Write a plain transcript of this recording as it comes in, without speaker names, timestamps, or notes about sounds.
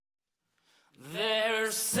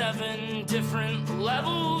7 different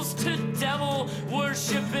levels to devil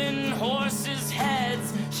worshipping horses'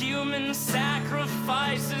 heads, human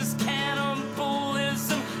sacrifices,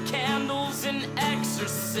 cannibalism, candles and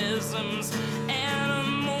exorcisms,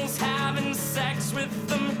 animals having sex with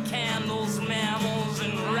them, candles, mammals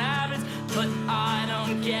and rabbits, but I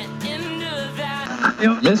don't get into that.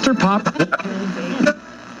 Mr. Pop.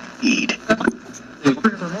 Eat.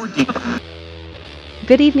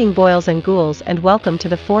 Good evening, boils and ghouls, and welcome to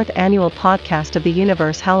the 4th annual podcast of the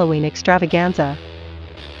Universe Halloween Extravaganza.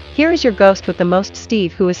 Here is your ghost with the most,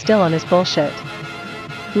 Steve, who is still on his bullshit.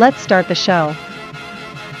 Let's start the show.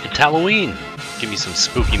 It's Halloween. Give me some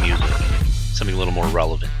spooky music. Something a little more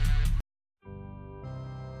relevant.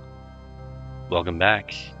 Welcome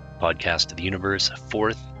back. Podcast of the Universe,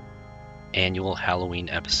 4th annual Halloween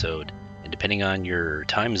episode. And depending on your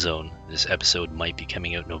time zone, this episode might be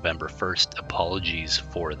coming out November 1st. Apologies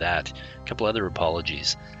for that. A couple other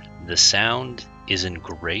apologies. The sound isn't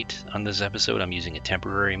great on this episode. I'm using a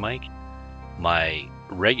temporary mic. My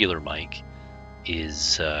regular mic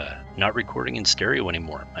is not recording in stereo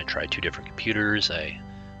anymore. I tried 2 different computers. I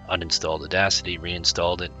uninstalled Audacity,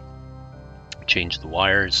 reinstalled it, changed the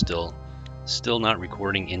wires, still not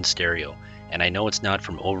recording in stereo. And I know it's not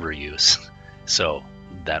from overuse, so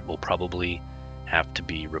that will probably have to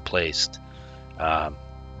be replaced.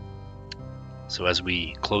 So as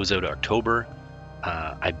we close out October,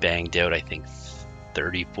 I banged out, I think,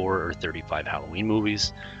 34 or 35 Halloween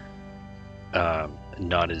movies.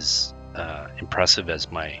 Not as impressive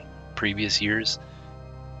as my previous years,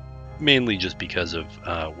 mainly just because of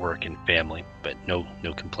work and family, but no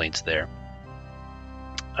complaints there.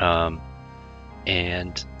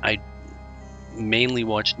 And I mainly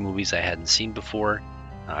watched movies I hadn't seen before.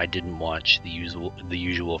 I didn't watch the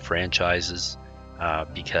usual franchises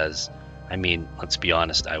because, I mean, let's be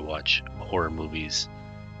honest, I watch horror movies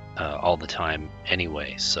all the time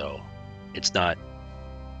anyway, so it's not,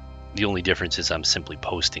 the only difference is I'm simply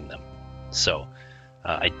posting them. So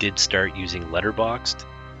I did start using Letterboxd,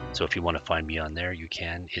 so if you want to find me on there, you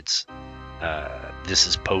can. It's this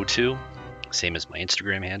is POTU, same as my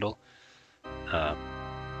Instagram handle,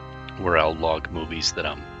 where I'll log movies that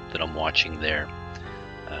I'm watching there.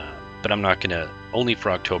 But I'm not gonna, only for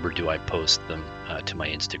October do I post them to my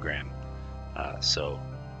Instagram. So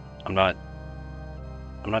I'm not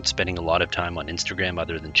spending a lot of time on Instagram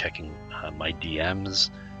other than checking my DMs.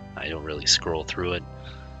 I don't really scroll through it.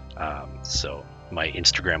 So my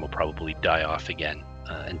Instagram will probably die off again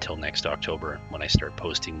until next October when I start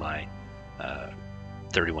posting my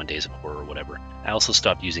 31 Days of Horror or whatever. I also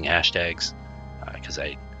stopped using hashtags because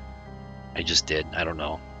I just did. I don't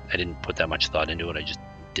know. I didn't put that much thought into it. I just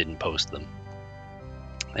didn't post them.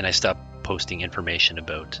 And I stopped posting information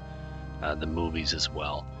about the movies as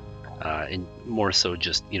well. And more so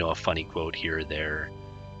just, a funny quote here or there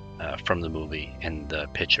from the movie and the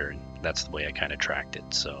picture. And that's the way I kind of tracked it.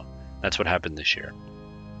 So that's what happened this year.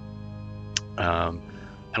 I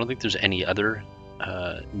don't think there's any other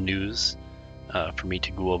news for me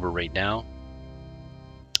to go over right now.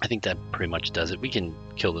 I think that pretty much does it. We can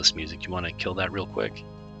kill this music. You want to kill that real quick?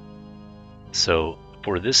 So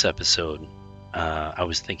for this episode, I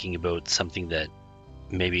was thinking about something that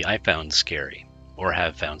maybe I found scary or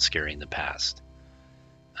have found scary in the past.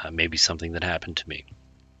 Maybe something that happened to me.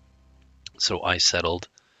 So I settled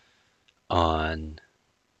on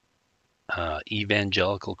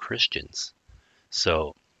evangelical Christians.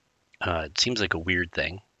 So it seems like a weird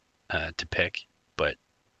thing to pick, but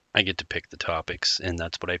I get to pick the topics, and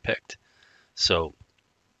that's what I picked. So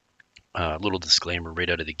a little disclaimer right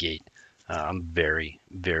out of the gate. I'm very,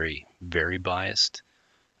 very, very biased.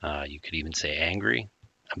 You could even say angry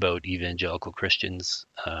about evangelical Christians.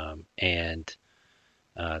 And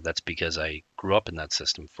that's because I grew up in that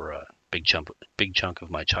system for a big chunk of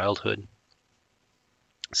my childhood.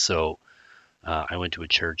 So I went to a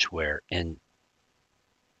church where, and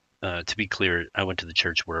to be clear, I went to the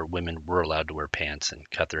church where women were allowed to wear pants and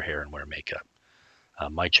cut their hair and wear makeup.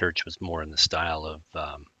 My church was more in the style of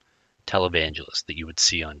televangelists that you would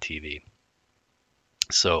see on TV.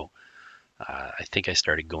 So I think I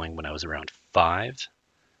started going when I was around 5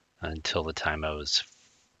 until the time I was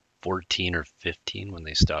 14 or 15 when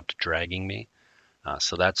they stopped dragging me.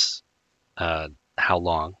 So that's how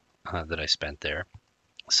long that I spent there.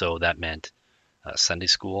 So that meant Sunday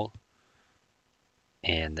school,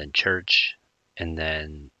 and then church, and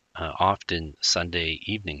then often Sunday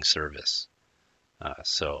evening service.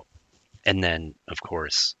 And then, of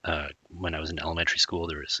course, when I was in elementary school,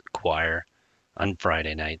 there was choir on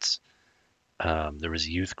Friday nights. There was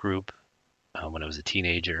a youth group when I was a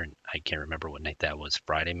teenager, and I can't remember what night that was.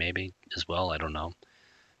 Friday maybe as well. I don't know.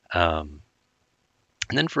 And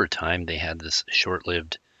then for a time, they had this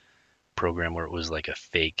short-lived program where it was like a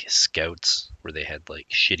fake scouts, where they had like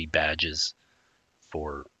shitty badges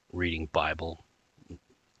for reading Bible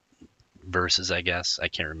verses, I guess. I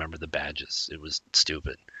can't remember the badges. It was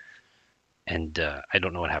stupid. And I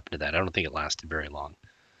don't know what happened to that. I don't think it lasted very long.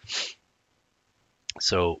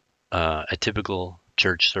 So a typical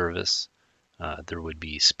church service, there would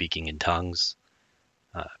be speaking in tongues.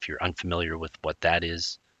 If you're unfamiliar with what that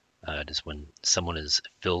is, it is when someone is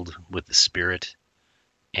filled with the Spirit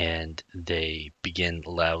and they begin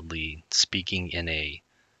loudly speaking in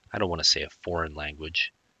I don't want to say a foreign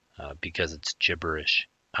language because it's gibberish,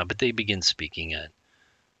 but they begin speaking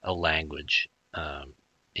a language and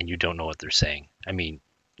you don't know what they're saying. I mean,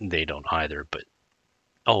 they don't either, but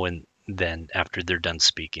and then after they're done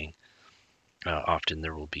speaking, often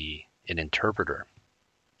there will be an interpreter,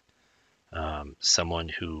 someone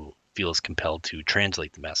who feels compelled to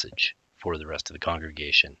translate the message for the rest of the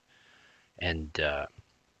congregation. And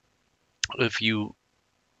if you're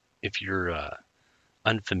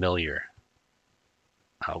unfamiliar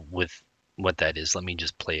with what that is, let me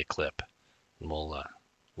just play a clip, and we'll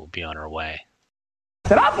be on our way.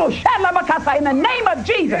 In the name of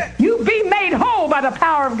Jesus, you be made whole by the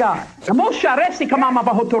power of God.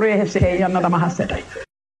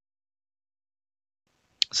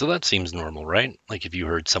 So that seems normal, right? Like if you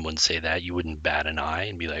heard someone say that, you wouldn't bat an eye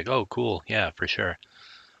and be like, oh, cool, yeah, for sure.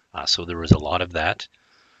 So there was a lot of that.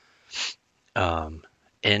 And,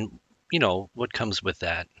 what comes with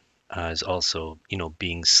that is also,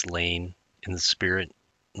 being slain in the Spirit,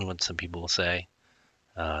 and what some people will say.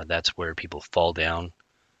 That's where people fall down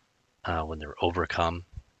when they're overcome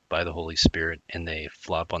by the Holy Spirit and they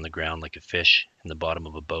flop on the ground like a fish in the bottom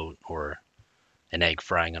of a boat or an egg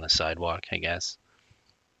frying on a sidewalk, I guess.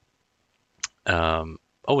 And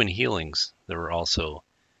healings. There were also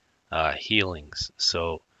healings.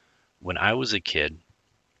 So when I was a kid,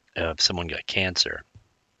 if someone got cancer,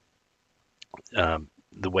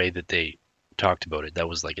 the way that they talked about it, that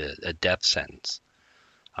was like a death sentence.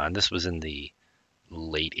 And this was in the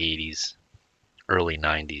late 80s, early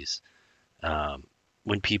 90s,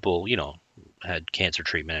 when people, had cancer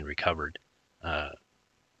treatment and recovered.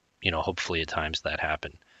 Hopefully at times that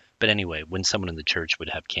happened. But anyway, when someone in the church would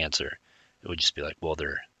have cancer, it would just be like, well,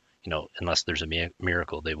 they're, unless there's a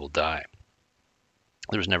miracle, they will die.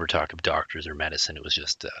 There was never talk of doctors or medicine. It was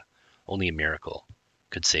just only a miracle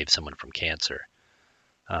could save someone from cancer.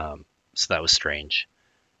 So that was strange.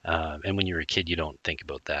 And when you're a kid, you don't think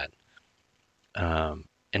about that.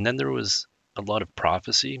 And then there was a lot of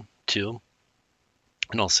prophecy too.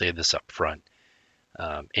 And I'll say this up front.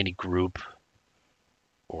 Any group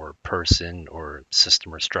or person or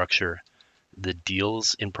system or structure that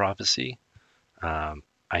deals in prophecy,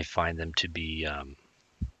 I find them to be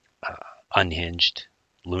unhinged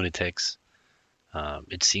lunatics.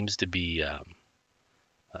 It seems to be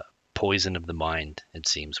poison of the mind, it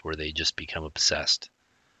seems, where they just become obsessed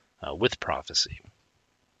with prophecy.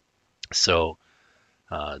 So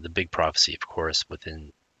the big prophecy, of course,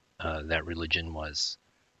 within that religion was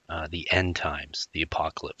the end times, the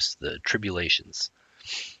apocalypse, the tribulations.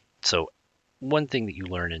 So one thing that you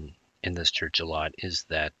learn in this church a lot is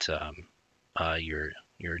that you're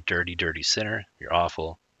a dirty, dirty sinner. You're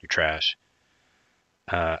awful. You're trash.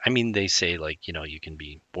 I mean, they say like, you can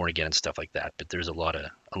be born again and stuff like that, but there's a lot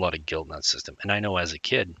of guilt in that system. And I know as a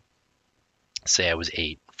kid, say I was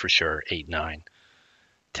 8, for sure, 8, 9,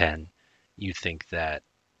 10, you think that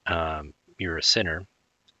you're a sinner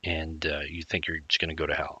and you think you're just going to go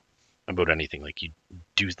to hell about anything. Like you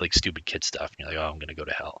do like stupid kid stuff and you're like, oh, I'm going to go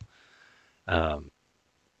to hell.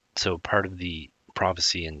 So part of the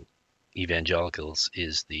prophecy in evangelicals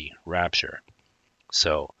is the rapture.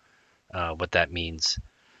 So what that means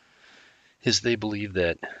is they believe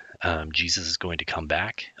that Jesus is going to come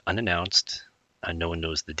back unannounced. No one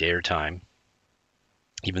knows the day or time,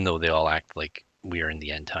 even though they all act like we are in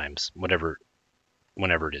the end times. Whenever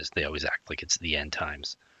it is, they always act like it's the end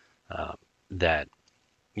times. That,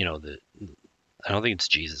 I don't think it's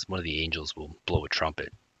Jesus. One of the angels will blow a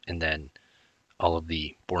trumpet, and then all of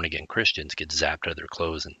the born again Christians get zapped out of their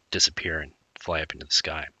clothes and disappear and fly up into the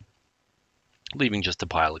sky, leaving just a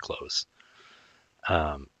pile of clothes.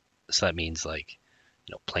 So that means like,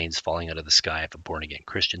 planes falling out of the sky if a born again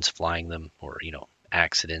Christian's flying them, or,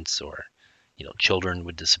 accidents, or, children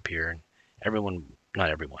would disappear, and everyone, not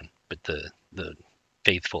everyone, but the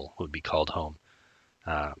faithful would be called home,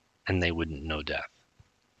 and they wouldn't know death.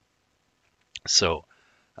 So,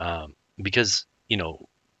 because,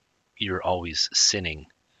 you're always sinning,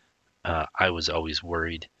 I was always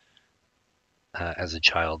worried as a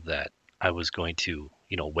child that I was going to,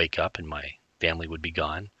 wake up and my family would be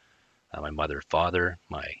gone. My mother, father,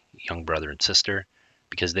 my young brother and sister,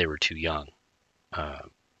 because they were too young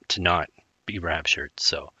to not be raptured.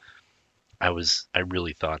 So I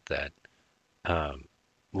really thought that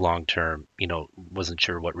long term, wasn't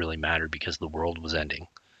sure what really mattered because the world was ending.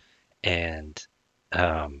 And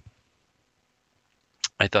I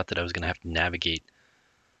thought that I was going to have to navigate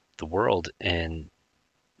the world and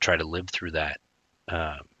try to live through that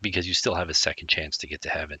because you still have a second chance to get to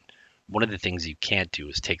heaven. One of the things you can't do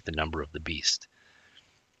is take the number of the beast.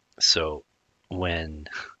 So when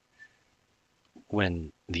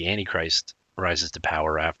the Antichrist rises to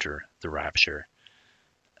power after the rapture,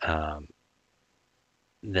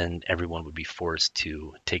 then everyone would be forced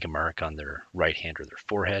to take a mark on their right hand or their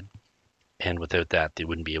forehead. And without that, they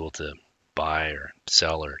wouldn't be able to buy or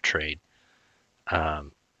sell or trade.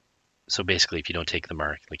 So basically, if you don't take the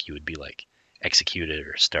mark, like you would be like executed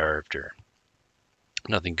or starved, or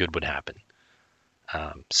nothing good would happen.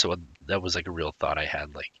 So that was like a real thought I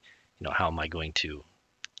had, like, how am I going to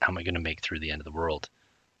make through the end of the world?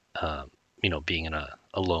 Being in a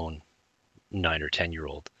alone 9 or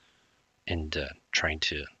 10-year-old and trying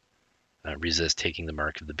to resist taking the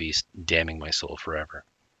mark of the beast, damning my soul forever.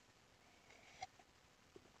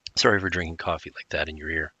 Sorry for drinking coffee like that in your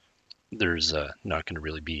ear. There's not going to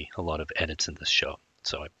really be a lot of edits in this show,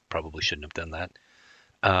 so I probably shouldn't have done that.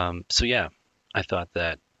 So yeah, I thought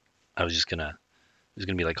that I was gonna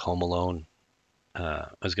be like Home Alone. I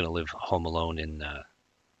was gonna live Home Alone in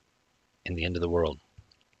the end of the world.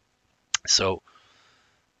 So,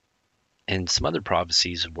 and some other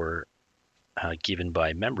prophecies were given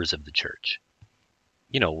by members of the church.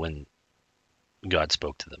 When God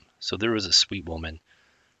spoke to them. So there was a sweet woman.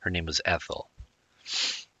 Her name was Ethel.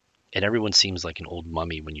 And everyone seems like an old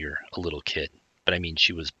mummy when you're a little kid. But I mean,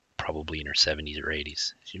 she was probably in her 70s or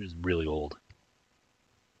 80s. She was really old.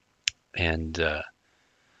 And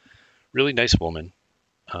really nice woman.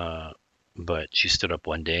 But she stood up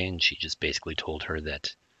one day and she just basically told her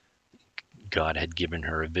that God had given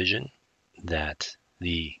her a vision that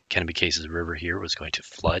the Kennebecasis River here was going to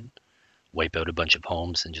flood, wipe out a bunch of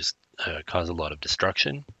homes, and just cause a lot of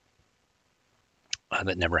destruction.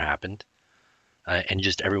 That never happened. And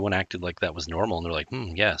just everyone acted like that was normal. And they're like,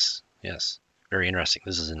 yes, very interesting.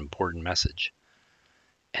 This is an important message.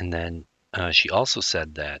 And then she also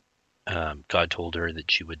said that God told her that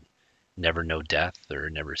she would never know death or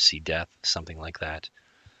never see death, something like that.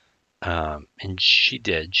 And she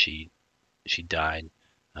did. She died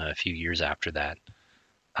a few years after that.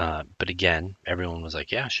 But again, everyone was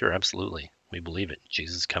like, yeah, sure, absolutely. We believe it.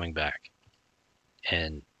 Jesus is coming back.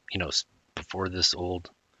 And, before this old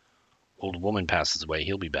woman passes away,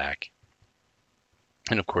 he'll be back.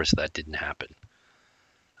 And of course, that didn't happen.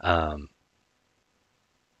 I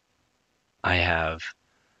have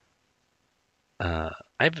a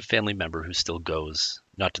family member who still goes,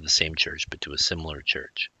 not to the same church, but to a similar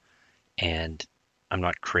church. And I'm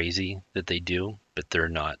not crazy that they do, but they're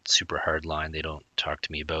not super hardline. They don't talk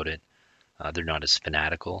to me about it. They're not as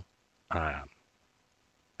fanatical. I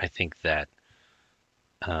think that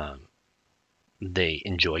they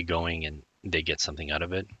enjoy going and they get something out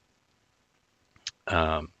of it.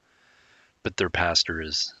 But their pastor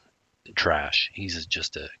is trash. He's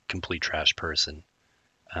just a complete trash person,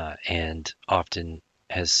 and often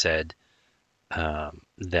has said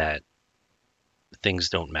that things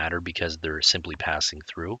don't matter because they're simply passing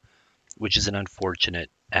through, which is an unfortunate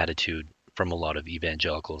attitude from a lot of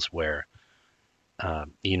evangelicals where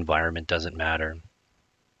the environment doesn't matter.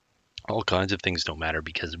 All kinds of things don't matter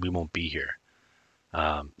because we won't be here.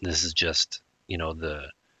 This is just, the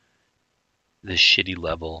shitty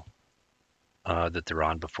level that they're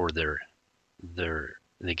on before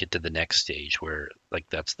they get to the next stage where, like,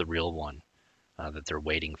 that's the real one that they're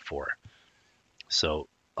waiting for. So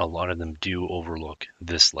a lot of them do overlook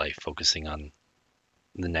this life, focusing on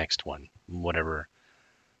the next one, whatever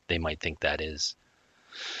they might think that is.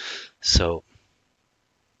 So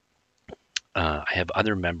I have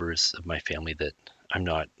other members of my family that I'm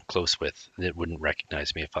not close with that wouldn't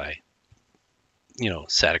recognize me if I,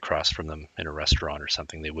 sat across from them in a restaurant or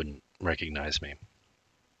something. They wouldn't recognize me.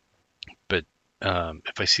 But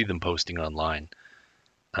if I see them posting online,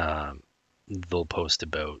 they'll post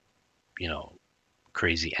about,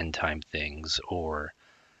 crazy end time things or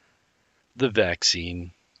the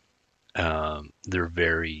vaccine. They're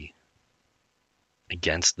very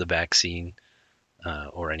against the vaccine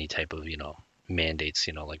or any type of, mandates,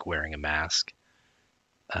 like wearing a mask.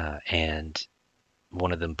 And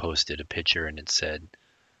one of them posted a picture and it said,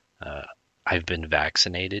 I've been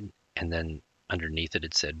vaccinated. And then underneath it,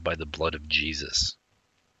 it said, by the blood of Jesus.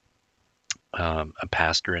 a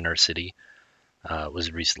pastor in our city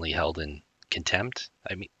was recently held in contempt.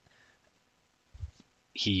 I mean,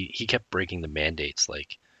 he kept breaking the mandates.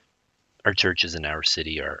 Like, our churches in our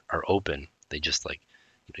city are open. They just, like,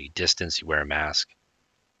 you distance, you wear a mask,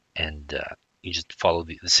 and you just follow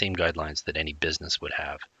the same guidelines that any business would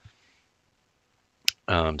have.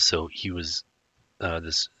 So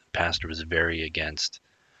this pastor was very against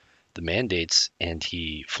the mandates, and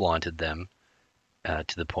he flaunted them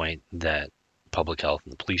to the point that public health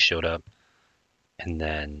and the police showed up, and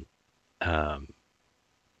then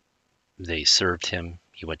they served him.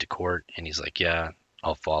 He went to court, and he's like, "Yeah,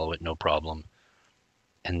 I'll follow it, no problem."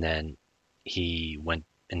 And then he went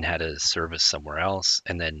and had a service somewhere else,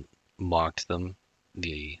 and then mocked them,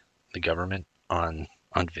 the government, on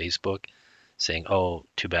Facebook, saying, "Oh,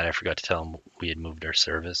 too bad, I forgot to tell him we had moved our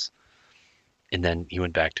service." And then he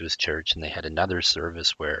went back to his church, and they had another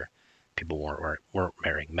service where people weren't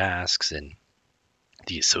wearing masks, and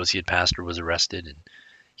the associate pastor was arrested, and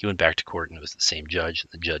he went back to court, and it was the same judge.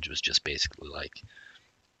 And the judge was just basically like,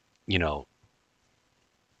 you know,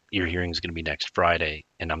 your hearing is going to be next Friday,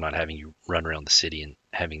 and I'm not having you run around the city and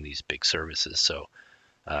having these big services. So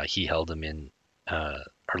he held him in our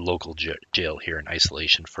local jail here in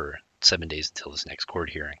isolation for 7 days until his next court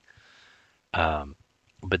hearing.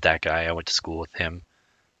 But that guy, I went to school with him.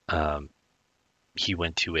 He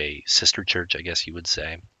went to a sister church, I guess you would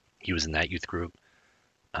say. He was in that youth group.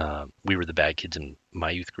 We were the bad kids in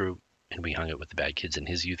my youth group, and we hung out with the bad kids in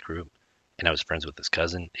his youth group. And I was friends with his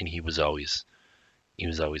cousin, and he was always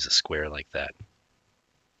a square like that.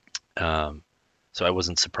 So I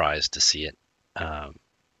wasn't surprised to see it,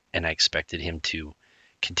 and I expected him to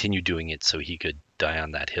continue doing it so he could die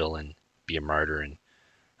on that hill and be a martyr, and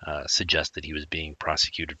suggest that he was being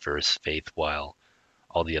prosecuted for his faith while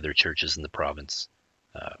all the other churches in the province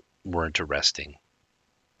weren't arresting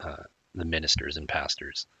the ministers and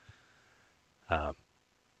pastors.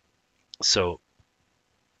 So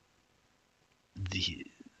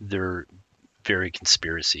they're very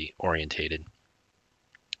conspiracy orientated,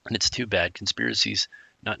 and it's too bad. Conspiracies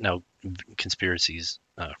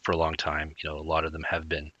for a long time, a lot of them have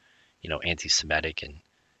been, anti-Semitic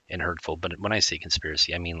and hurtful. But when I say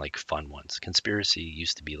conspiracy, I mean like fun ones. Conspiracy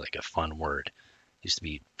used to be like a fun word. It used to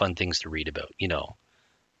be fun things to read about,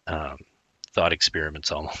 thought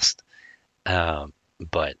experiments almost.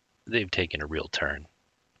 But they've taken a real turn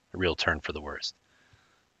for the worst.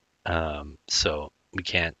 So we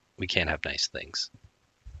can't have nice things.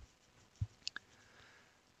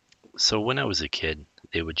 So when I was a kid,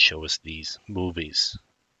 they would show us these movies.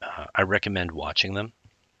 I recommend watching them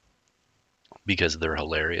because they're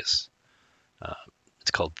hilarious.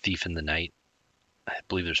 It's called Thief in the Night. I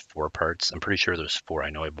believe there's 4 parts. I'm pretty sure there's 4.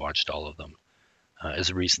 I know I've watched all of them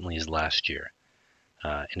as recently as last year.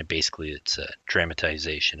 And it's a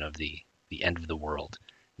dramatization of the end of the world.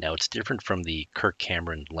 Now, it's different from the Kirk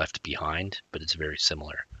Cameron Left Behind, but it's very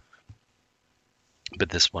similar. But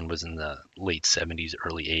this one was in the late 70s,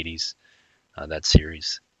 early 80s, that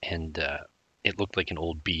series. And it looked like an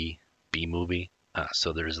old B movie,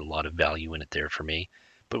 so there's a lot of value in it there for me.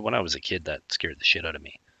 But when I was a kid, that scared the shit out of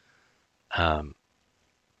me.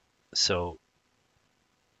 So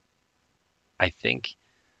I think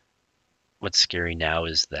what's scary now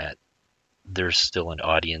is that there's still an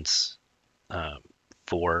audience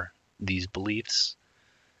for these beliefs,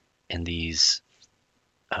 and these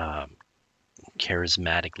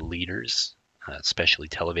charismatic leaders, especially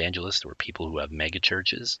televangelists or people who have mega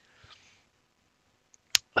churches.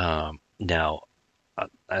 Now,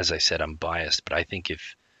 as I said, I'm biased, but I think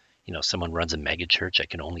if someone runs a mega church, I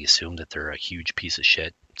can only assume that they're a huge piece of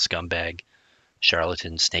shit, scumbag,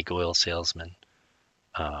 charlatan, snake oil salesman,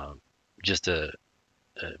 just a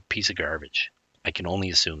piece of garbage. I can only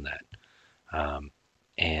assume that.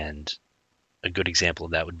 And a good example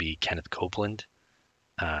of that would be Kenneth Copeland,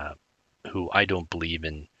 who I don't believe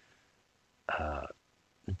in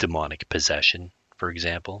demonic possession, for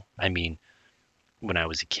example. I mean, when I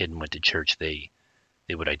was a kid and went to church, they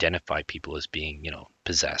would identify people as being,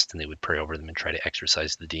 possessed, and they would pray over them and try to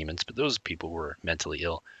exorcise the demons. But those people were mentally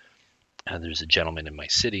ill. There's a gentleman in my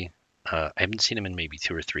city. I haven't seen him in maybe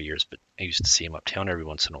 2 or 3 years, but I used to see him uptown every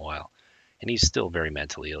once in a while. And he's still very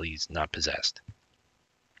mentally ill. He's not possessed.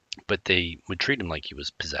 But they would treat him like he was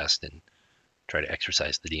possessed and try to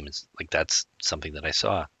exorcise the demons. Like, that's something that I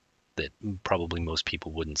saw that probably most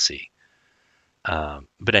people wouldn't see.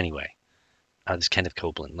 But anyway, this Kenneth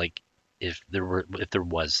Copeland, like, if there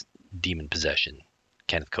was demon possession,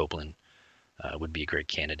 Kenneth Copeland would be a great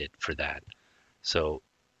candidate for that. So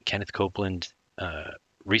Kenneth Copeland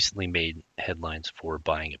recently made headlines for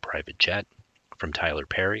buying a private jet from Tyler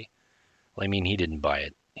Perry. Well, I mean, he didn't buy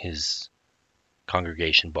it. His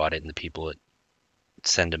congregation bought it, and the people that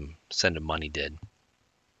send him money did.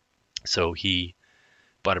 So he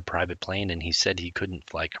bought a private plane, and he said he couldn't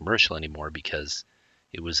fly commercial anymore because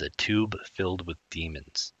it was a tube filled with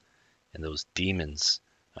demons. And those demons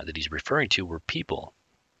that he's referring to were people,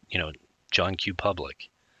 John Q. Public.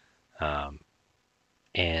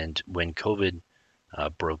 And when COVID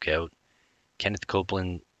broke out, Kenneth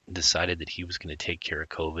Copeland decided that he was going to take care of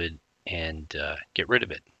COVID and get rid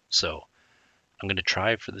of it. So I'm going to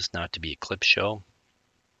try for this not to be a clip show,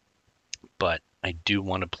 but I do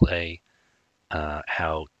want to play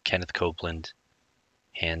how Kenneth Copeland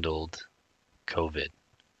handled COVID.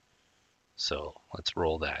 So let's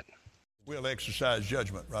roll that. We'll exercise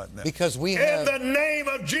judgment right now. Because we have... In the name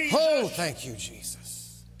of Jesus. Oh, thank you,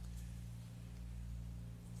 Jesus.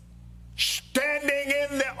 Standing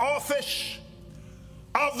in the office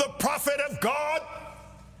of the prophet of God,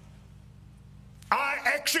 I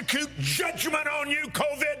execute judgment on you,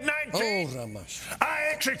 COVID-19. Oh, Ramash. I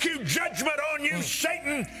execute judgment on you,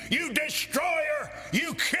 Satan, you destroyer,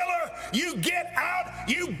 you killer. You get out.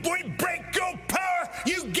 We break your power.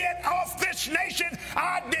 You get off this nation.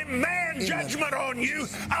 I demand judgment on you.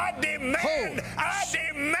 I demand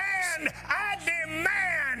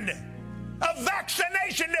a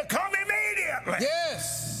vaccination to come immediately.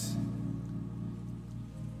 Yes.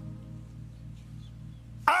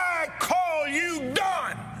 I call you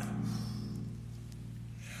done.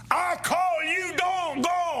 I call you gone.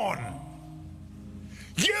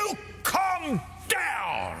 You come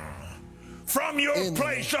down from your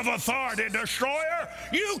place of authority, destroyer.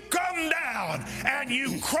 You come down and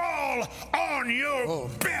you crawl on your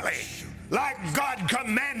belly like God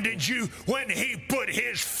commanded you when he put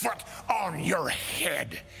his foot on your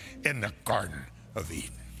head in the Garden of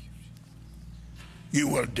Eden. You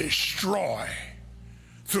will destroy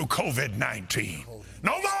through COVID-19.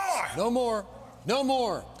 No more. No more. No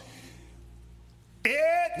more.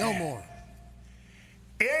 No more.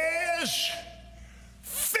 Is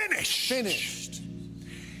finished. Finished.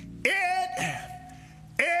 It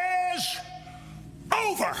is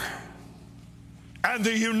over. And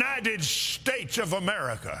the United States of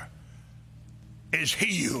America is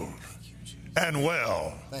healed and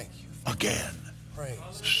well again. Praise.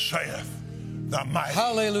 Saith the mighty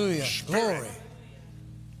Hallelujah. Spirit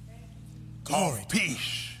Glory. of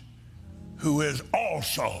peace, who is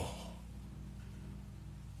also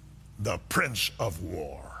the Prince of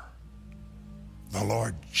War, the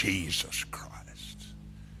Lord Jesus Christ.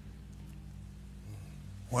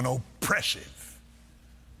 When oppressive,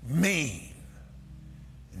 mean,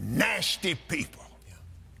 nasty people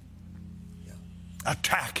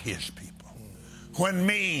attack his people, when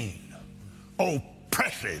mean,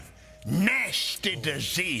 oppressive, nasty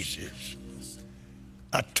diseases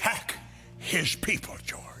attack his people,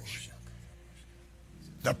 George,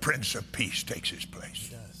 the Prince of Peace takes his place.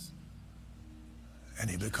 He does. And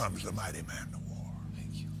he becomes the mighty man of war.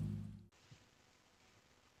 Thank you.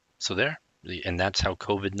 So there, and that's how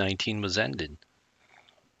COVID-19 was ended.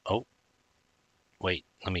 Oh, wait,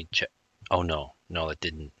 let me check. Oh no, it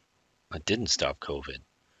didn't stop COVID.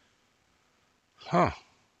 Huh?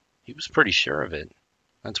 He was pretty sure of it.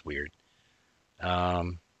 That's weird.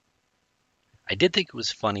 I did think it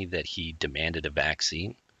was funny that he demanded a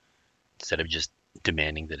vaccine instead of just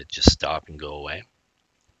demanding that it just stop and go away.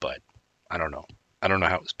 But I don't know. I don't know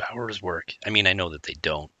how his powers work. I mean, I know that they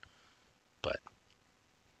don't, but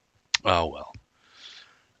oh well.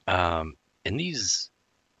 And these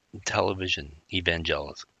television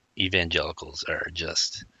evangelicals are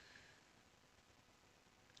just,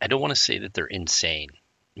 I don't want to say that they're insane,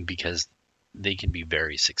 because they can be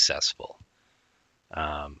very successful.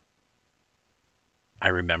 I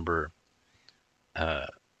remember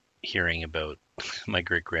hearing about my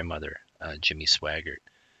great-grandmother, Jimmy Swaggart,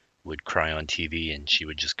 would cry on TV, and she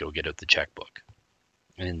would just go get out the checkbook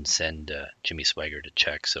and send Jimmy Swaggart a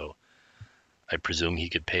check. So I presume he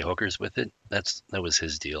could pay hookers with it. That was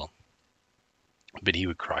his deal. But he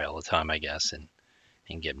would cry all the time, I guess, and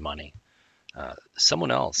get money.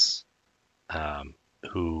 Someone else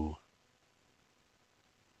who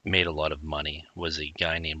made a lot of money was a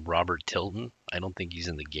guy named Robert Tilton. I don't think he's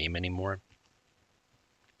in the game anymore.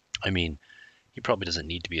 I mean, he probably doesn't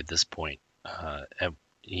need to be at this point.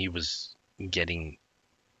 He was getting,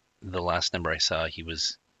 the last number I saw, he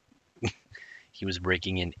was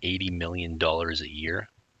raking in $80 million a year.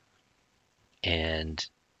 And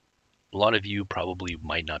a lot of you probably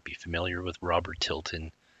might not be familiar with Robert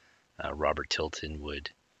Tilton. Robert Tilton would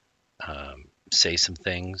say some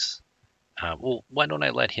things. Well, why don't I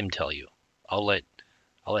let him tell you? I'll let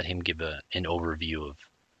him give an overview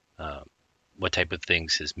of what type of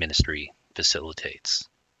things his ministry facilitates.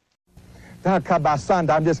 I'm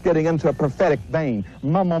just getting into a prophetic vein.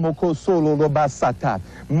 Someone with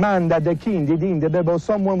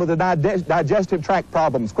a digestive tract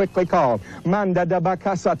problems, quickly called.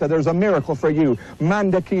 There's a miracle for you.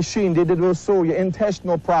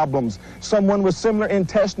 Intestinal problems. Someone with similar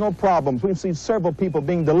intestinal problems. We've seen several people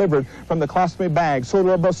being delivered from the colostomy bag.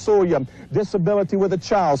 Disability with a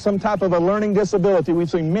child, some type of a learning disability. We've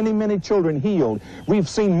seen many, many children healed. We've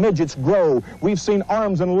seen midgets grow. We've seen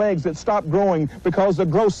arms and legs that stop growing because the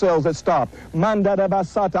growth cells that stop. I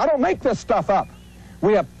don't make this stuff up.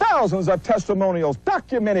 We have thousands of testimonials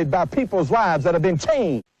documented by people's lives that have been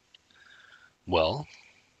changed. Well,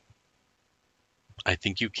 I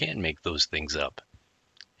think you can make those things up.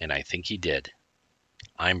 And I think he did.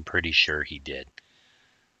 I'm pretty sure he did.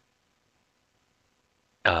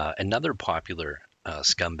 Another popular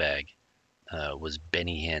scumbag was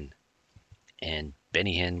Benny Hinn. And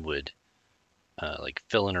Benny Hinn would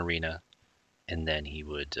fill an arena, and then he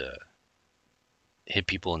would hit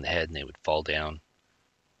people in the head and they would fall down,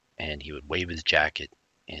 and he would wave his jacket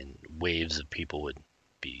and waves of people would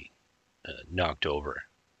be knocked over,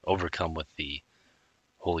 overcome with the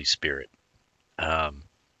Holy Spirit.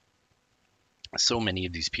 So many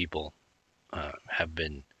of these people have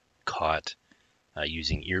been caught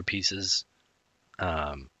using earpieces,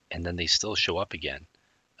 and then they still show up again.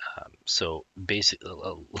 So basically,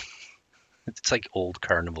 it's like old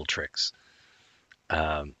carnival tricks.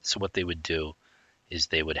 So what they would do is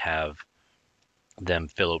they would have them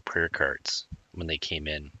fill out prayer cards when they came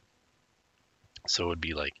in. So it would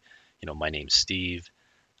be like, my name's Steve.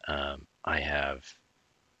 I have,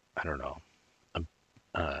 I don't know,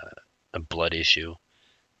 a blood issue,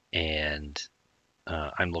 and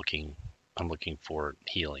I'm looking for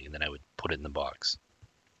healing, and then I would put it in the box.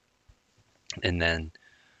 And then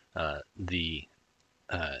the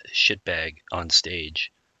shitbag on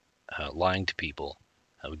stage, lying to people,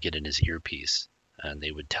 would get in his earpiece, and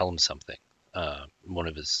they would tell him something. One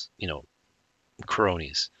of his,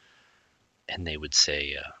 cronies, and they would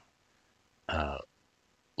say,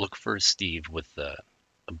 "Look for Steve with a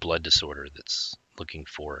blood disorder that's looking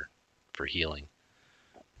for healing."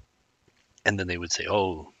 And then they would say,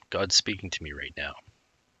 "Oh, God's speaking to me right now.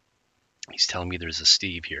 He's telling me there's a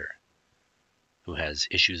Steve here who has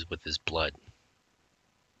issues with his blood."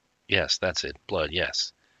 "Yes, that's it. Blood,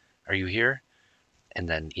 yes. Are you here?" And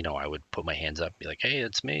then, I would put my hands up and be like, "Hey,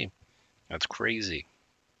 it's me. That's crazy."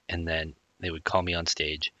 And then they would call me on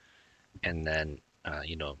stage and then,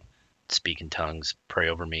 speak in tongues, pray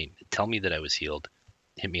over me, tell me that I was healed,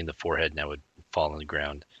 hit me in the forehead, and I would fall on the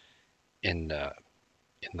ground in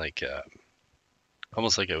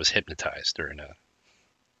almost like I was hypnotized or in a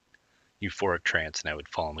euphoric trance, and I would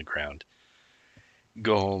fall on the ground,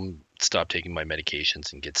 go home, stop taking my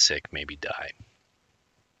medications, and get sick, maybe die.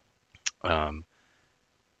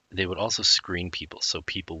 They would also screen people so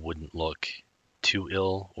people wouldn't look too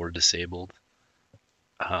ill or disabled.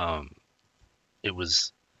 It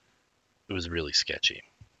was really sketchy,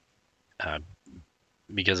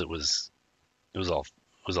 because it was all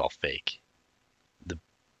fake. The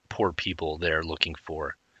poor people there looking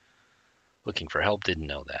for help didn't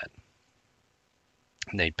know that.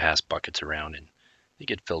 And they'd pass buckets around and they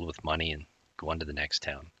get filled with money and go on to the next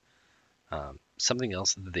town. Something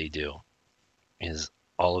else that they do is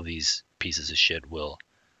all of these pieces of shit will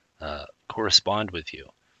correspond with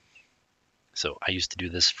you. So I used to do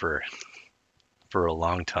this for a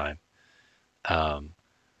long time.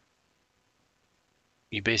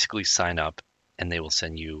 You basically sign up and they will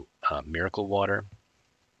send you miracle water.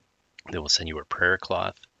 They will send you a prayer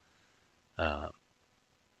cloth. All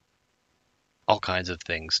kinds of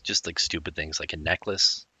things, just like stupid things, like a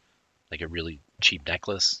necklace, like a really cheap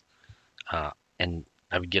necklace. And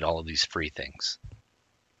I would get all of these free things.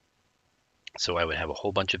 So I would have a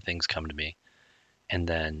whole bunch of things come to me, and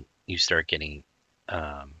then you start getting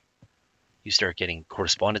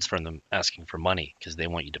correspondence from them asking for money because they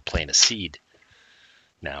want you to plant a seed.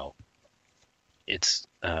 Now, it's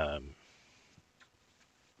the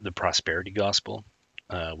prosperity gospel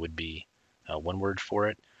would be one word for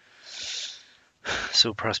it.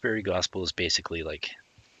 So prosperity gospel is basically like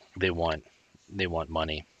they want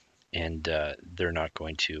money, and they're not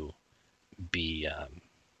going to be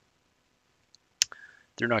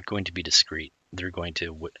discreet. They're going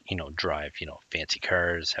to drive fancy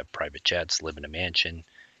cars, have private jets, live in a mansion,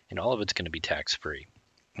 and all of it's going to be tax free.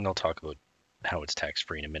 And I'll talk about how it's tax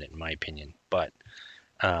free in a minute, in my opinion. But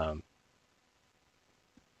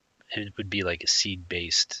it would be like a seed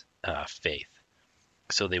based faith.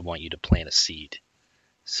 So they want you to plant a seed.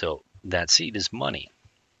 So that seed is money.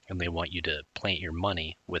 and they want you to plant your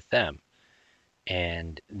money with them,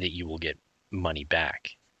 and that you will get money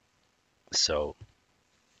back. So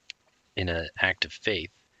in an act of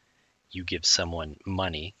faith, you give someone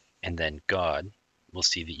money, and then God will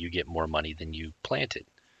see that you get more money than you planted.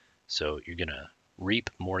 So you're going to reap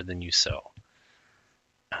more than you sow.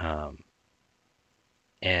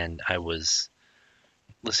 And I was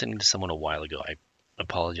listening to someone a while ago. I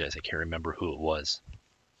apologize, I can't remember who it was.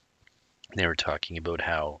 They were talking about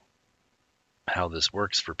how this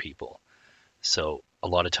works for people. So a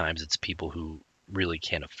lot of times it's people who really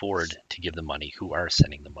can't afford to give the money who are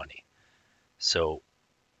sending the money. So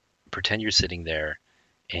pretend you're sitting there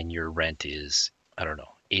and your rent is, I don't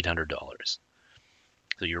know, $800.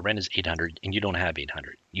 So your rent is $800 and you don't have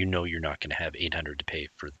 $800. You know you're not going to have $800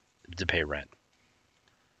 to pay rent.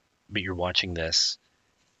 But you're watching this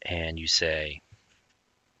and you say,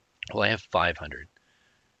 well, I have $500.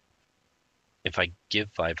 If I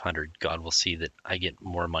give $500, God will see that I get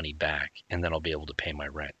more money back, and then I'll be able to pay my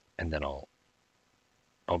rent, and then I'll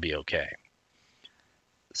be okay.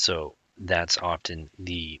 So that's often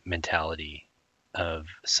the mentality of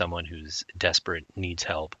someone who's desperate, needs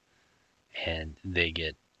help, and they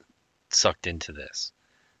get sucked into this.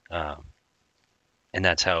 And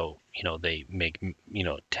that's how, they make,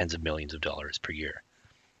 tens of millions of dollars per year.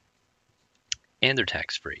 And they're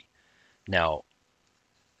tax-free. Now,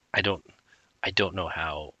 I don't know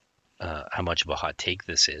how much of a hot take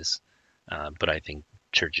this is, but I think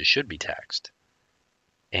churches should be taxed.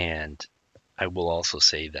 And I will also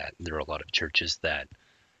say that there are a lot of churches that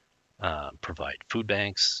provide food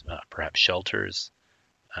banks, perhaps shelters,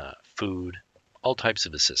 food, all types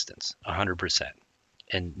of assistance, 100%.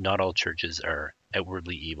 And not all churches are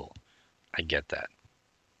outwardly evil. I get that.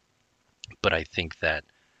 But I think that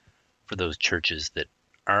for those churches that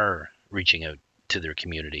are reaching out to their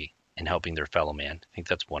community and helping their fellow man, I think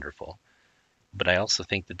that's wonderful. But I also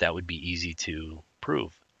think that would be easy to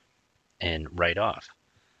prove and write off.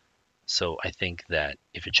 So I think that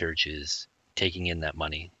if a church is taking in that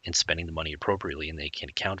money and spending the money appropriately and they can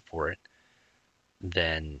account for it,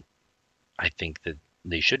 then I think that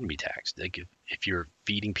they shouldn't be taxed. Like if you're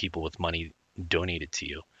feeding people with money donated to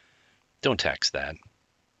you, don't tax that.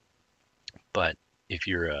 But if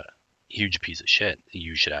you're a huge piece of shit,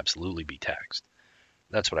 you should absolutely be taxed.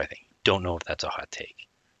 That's what I think. Don't know if that's a hot take.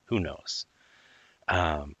 Who knows?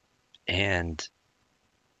 And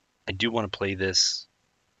I do want to play this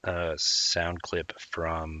audio clip.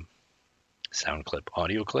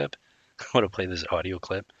 I want to play this audio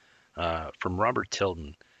clip from Robert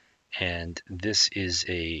Tilton. And this is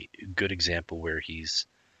a good example where he's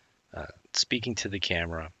speaking to the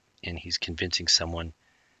camera and he's convincing someone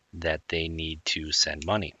that they need to send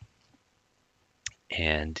money.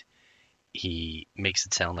 And he makes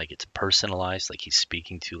it sound like it's personalized, like he's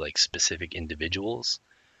speaking to like specific individuals.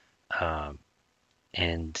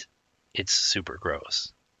 And it's super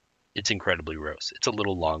gross. It's incredibly gross. It's a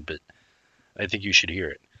little long, but I think you should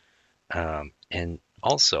hear it. And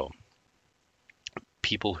also,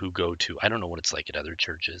 people who go to, I don't know what it's like at other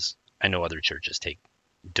churches. I know other churches take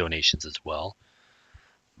donations as well.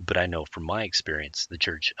 But I know from my experience, the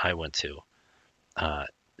church I went to,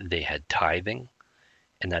 they had tithing.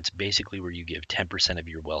 And that's basically where you give 10% of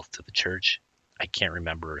your wealth to the church. I can't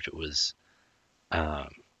remember if it was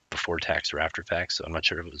before tax or after tax. So I'm not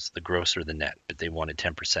sure if it was the gross or the net, but they wanted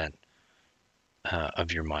 10%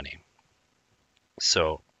 of your money.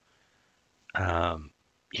 So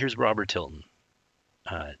here's Robert Tilton,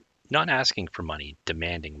 not asking for money,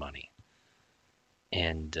 demanding money.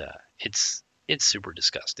 And it's super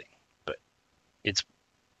disgusting, but it's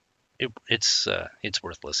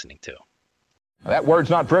worth listening to. That word's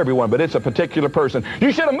not for everyone, but it's a particular person.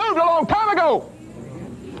 You should have moved a long time ago.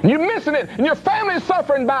 You're missing it, and your family's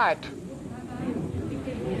suffering by it.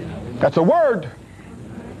 That's a word.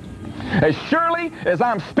 As surely as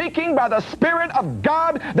I'm speaking by the Spirit of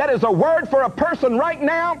God, that is a word for a person right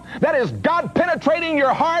now. That is God penetrating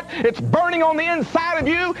your heart. It's burning on the inside of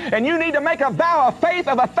you, and you need to make a vow of faith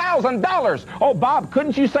of $1,000. Oh, Bob,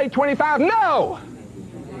 couldn't you say 25? No!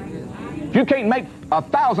 You can't make a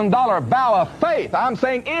 $1,000 vow of faith. I'm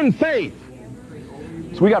saying in faith.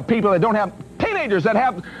 So we got people that don't have, teenagers that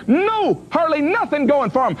have hardly nothing going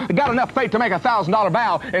for them. They got enough faith to make a $1,000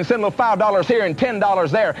 vow and send a little $5 here and $10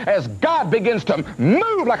 there as God begins to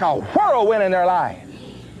move like a whirlwind in their lives.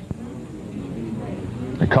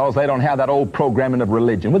 Because they don't have that old programming of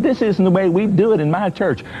religion. Well, this isn't the way we do it in my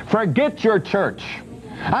church. Forget your church.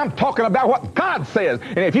 I'm talking about what God says.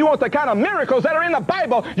 And if you want the kind of miracles that are in the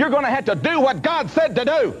Bible, you're going to have to do what God said to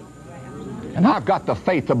do. And I've got the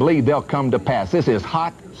faith to believe they'll come to pass. This is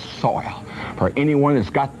hot soil for anyone that's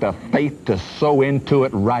got the faith to sow into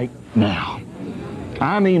it right now.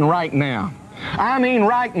 I mean right now. I mean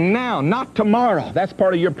right now, not tomorrow. That's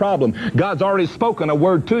part of your problem. God's already spoken a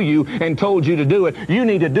word to you and told you to do it. You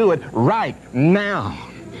need to do it right now.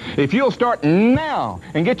 If you'll start now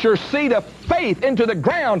and get your seed of faith into the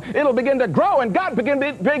ground, it'll begin to grow and God begin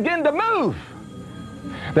to move.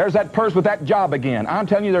 There's that person with that job again. I'm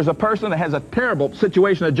telling you, there's a person that has a terrible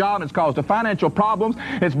situation, a job, and it's caused financial problems.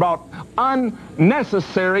 It's brought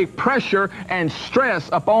unnecessary pressure and stress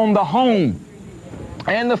upon the home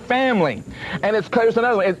and the family. And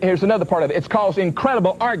here's another part of it. It's caused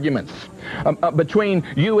incredible arguments between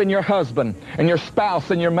you and your husband and your spouse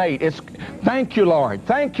and your mate. Thank you, Lord.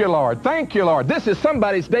 Thank you, Lord. Thank you, Lord. This is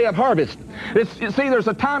somebody's day of harvest. You see, there's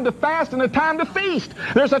a time to fast and a time to feast.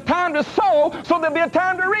 There's a time to sow, so there'll be a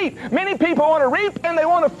time to reap. Many people want to reap and they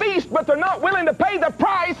want to feast, but they're not willing to pay the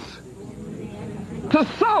price to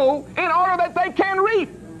sow in order that they can reap.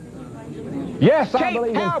 Yes, I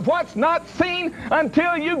believe it. You can't have what's not seen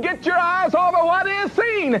until you get your eyes over what is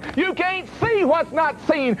seen. You can't see what's not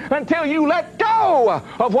seen until you let go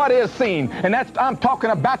of what is seen. And I'm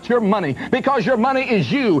talking about your money, because your money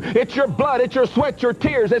is you. It's your blood, it's your sweat, your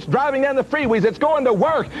tears. It's driving down the freeways. It's going to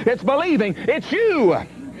work. It's believing. It's you.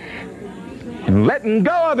 And letting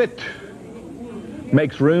go of it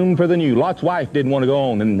makes room for the new. Lot's wife didn't want to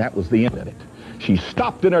go on, and that was the end of it. She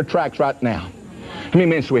stopped in her tracks right now. How many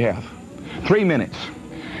minutes do we have? 3 minutes.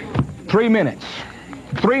 3 minutes.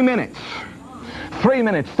 3 minutes. 3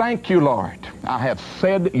 minutes. Thank you, Lord. I have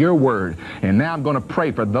said your word, and now I'm going to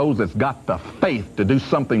pray for those that's got the faith to do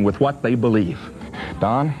something with what they believe.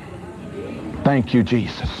 Don, thank you,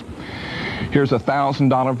 Jesus. Here's a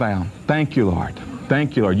 $1,000 vow. Thank you, Lord.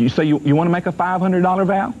 Thank you, Lord. You say you want to make a $500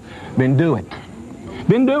 vow? Then do it.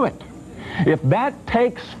 Then do it. If that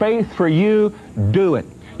takes faith for you, do it.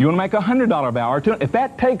 You want to make a $100 vow or two? If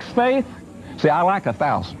that takes faith, see, I like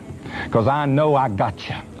 1,000 because I know I got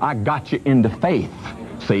you. I got you into faith.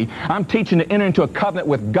 See, I'm teaching to enter into a covenant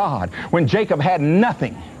with God. When Jacob had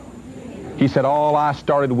nothing, he said, all I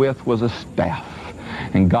started with was a staff.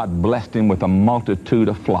 And God blessed him with a multitude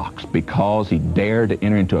of flocks because he dared to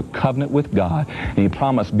enter into a covenant with God. And he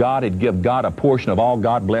promised God he'd give God a portion of all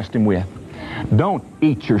God blessed him with. Don't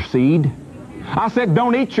eat your seed. I said,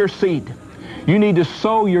 don't eat your seed. You need to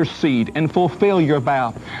sow your seed and fulfill your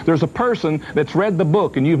vow. There's a person that's read the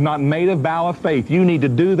book and you've not made a vow of faith. You need to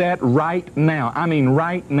do that right now. I mean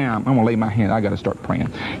right now. I'm going to lay my hand. I got to start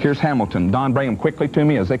praying. Here's Hamilton. Don, bring them quickly to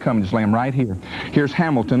me as they come. Just lay them right here. Here's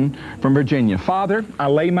Hamilton from Virginia. Father, I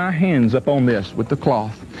lay my hands upon this with the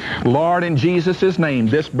cloth. Lord, in Jesus' name,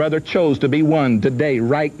 this brother chose to be one today,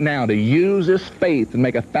 right now, to use his faith and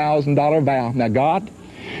make a $1,000 vow. Now, God,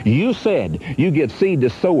 you said you give seed to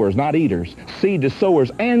sowers, not eaters. Seed to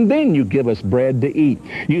sowers, and then you give us bread to eat.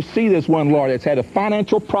 You see this one, Lord, that's had a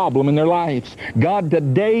financial problem in their lives. God,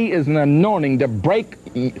 today is an anointing to break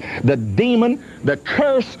the demon, the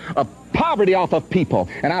curse of poverty off of people.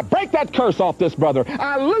 And I break that curse off this brother.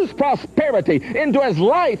 I loose prosperity into his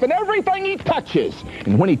life and everything he touches.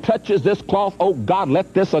 And when he touches this cloth, oh God,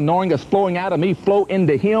 let this anointing that's flowing out of me flow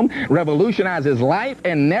into him, revolutionize his life,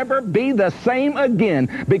 and never be the same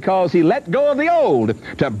again, because he let go of the old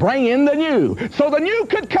to bring in the new, so the new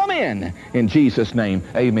could come in. In Jesus' name,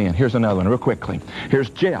 amen. Here's another one real quickly. Here's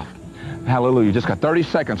Jeff. Hallelujah. Just got 30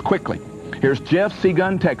 seconds quickly. Here's Jeff,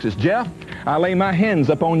 Seagun, Texas. Jeff, I lay my hands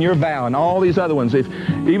upon your vow and all these other ones.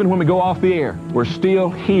 Even when we go off the air, we're still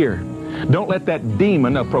here. Don't let that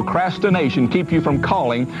demon of procrastination keep you from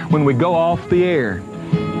calling when we go off the air.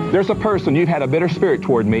 There's a person, you've had a bitter spirit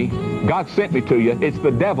toward me. God sent me to you. It's the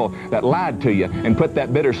devil that lied to you and put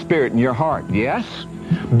that bitter spirit in your heart. Yes?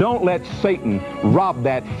 Don't let Satan rob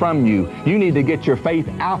that from you. You need to get your faith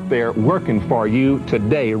out there working for you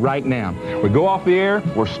today, right now. We go off the air,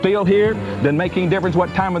 we're still here, doesn't make any difference what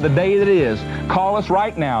time of the day it is. Call us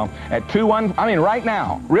right now at right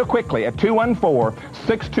now, real quickly, at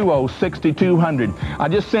 214-620-6200. I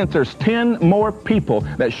just sense there's 10 more people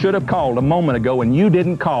that should have called a moment ago and you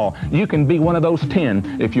didn't call. You can be one of those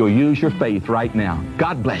 10 if you'll use your faith right now.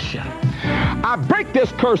 God bless you. I break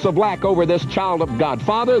this curse of lack over this child of God.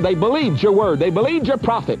 Father, they believed your word. They believed your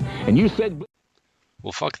prophet. And you said...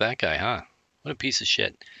 Well, fuck that guy, huh? What a piece of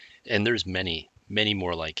shit. And there's many, many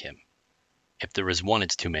more like him. If there is one,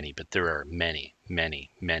 it's too many, but there are many, many,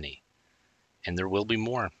 many. And there will be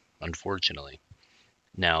more, unfortunately.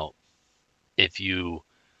 Now, if you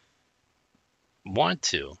want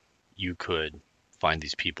to, you could find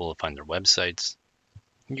these people, find their websites.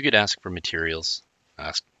 You could ask for materials,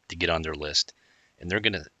 ask to get on their list, and they're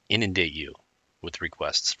going to inundate you with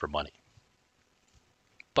requests for money.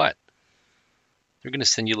 But they're going to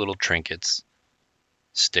send you little trinkets,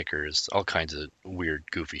 stickers, all kinds of weird,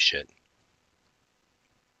 goofy shit.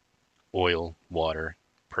 Oil, water,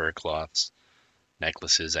 prayer cloths,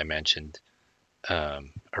 necklaces, I mentioned.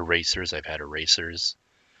 Erasers, I've had erasers.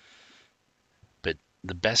 But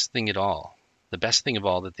the best thing of all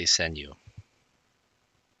that they send you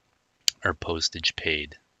are postage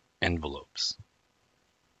paid envelopes.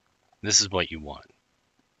 This is what you want.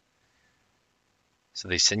 So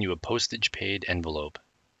they send you a postage paid envelope,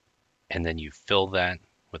 and then you fill that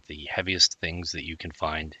with the heaviest things that you can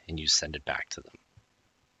find, and you send it back to them.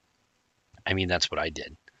 I mean, that's what I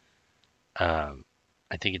did.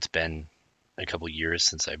 I think it's been a couple years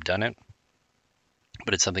since I've done it,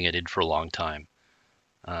 but it's something I did for a long time.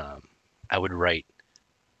 I would write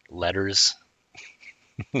letters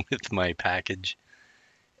with my package,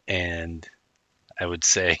 and I would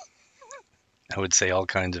say all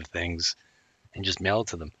kinds of things and just mail it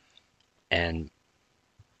to them. And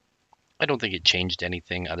I don't think it changed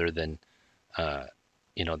anything other than, the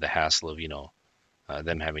hassle of,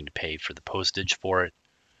 them having to pay for the postage for it,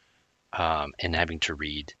 and having to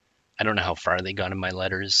read. I don't know how far they got in my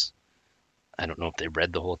letters. I don't know if they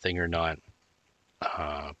read the whole thing or not.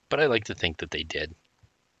 But I like to think that they did.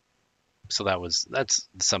 So that's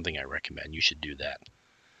something I recommend. You should do that.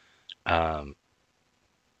 I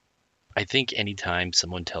think anytime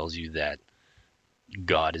someone tells you that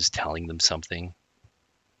God is telling them something,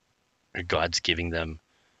 or God's giving them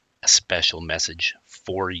a special message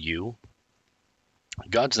for you,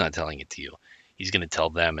 God's not telling it to you. He's going to tell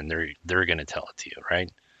them, and they're going to tell it to you, right?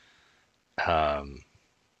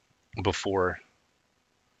 Before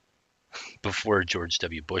George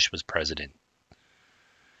W. Bush was president,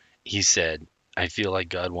 he said, "I feel like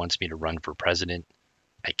God wants me to run for president.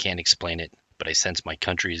 I can't explain it, but I sense my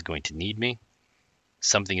country is going to need me.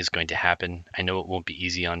 Something is going to happen. I know it won't be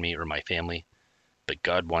easy on me or my family, but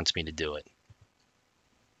God wants me to do it."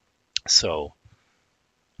 So,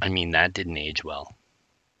 I mean, that didn't age well.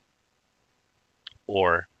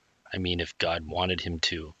 Or, I mean, if God wanted him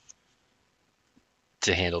to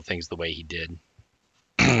handle things the way he did,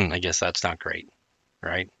 I guess that's not great,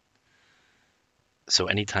 right? So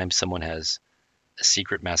anytime someone has a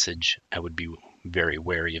secret message, I would be very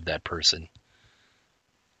wary of that person.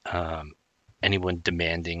 Anyone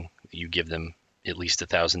demanding that you give them at least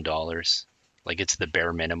 $1,000, like it's the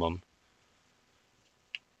bare minimum,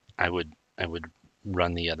 I would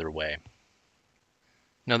run the other way.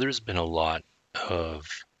 Now, there's been a lot of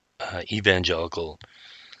evangelical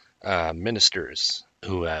ministers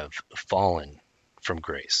who have fallen from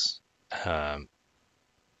grace.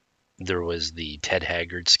 There was the Ted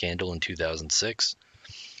Haggard scandal in 2006.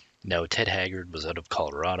 Now, Ted Haggard was out of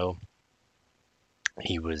Colorado.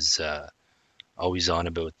 He was always on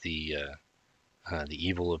about the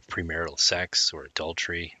evil of premarital sex or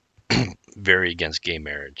adultery, very against gay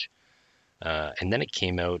marriage. And then it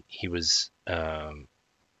came out he was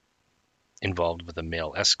involved with a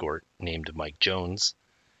male escort named Mike Jones,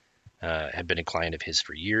 had been a client of his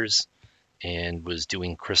for years, and was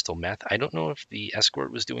doing crystal meth. I don't know if the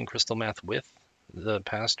escort was doing crystal meth with the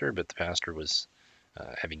pastor, but the pastor was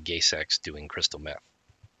having gay sex doing crystal meth.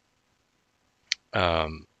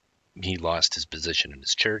 He lost his position in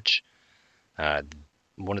his church.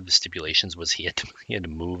 One of the stipulations was he had to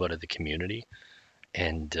move out of the community,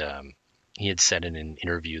 and he had said in an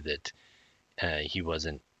interview that he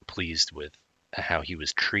wasn't pleased with how he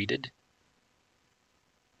was treated,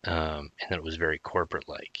 and that it was very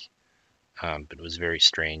corporate-like. But it was very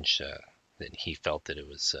strange that he felt that it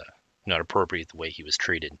was not appropriate the way he was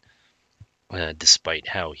treated, despite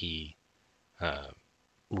how he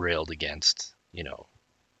railed against,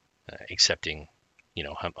 accepting,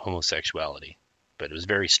 homosexuality. But it was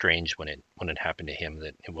very strange when it happened to him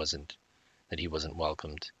that he wasn't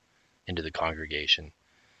welcomed into the congregation.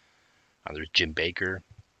 There's Jim Bakker.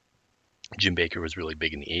 Jim Bakker was really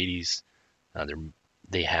big in the 80s.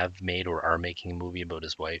 They have made or are making a movie about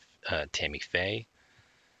his wife, Tammy Faye.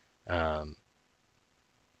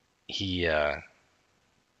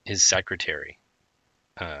 His secretary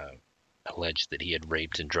alleged that he had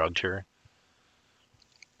raped and drugged her.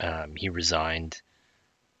 He resigned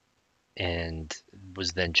and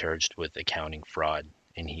was then charged with accounting fraud,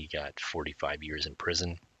 and he got 45 years in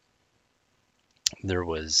prison. There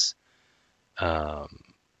was another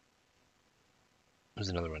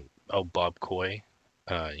one. Oh, Bob Coy.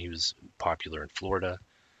 He was popular in Florida.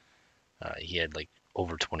 He had like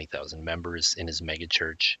over 20,000 members in his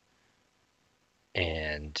megachurch,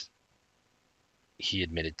 and he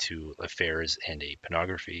admitted to affairs and a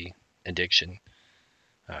pornography addiction.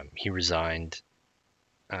 He resigned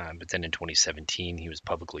But then in 2017, he was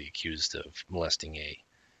publicly accused of molesting a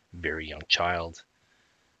very young child.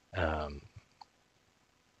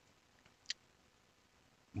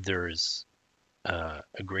 There's a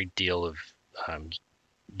great deal of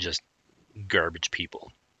just garbage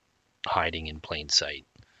people hiding in plain sight.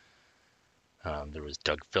 There was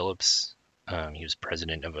Doug Phillips. He was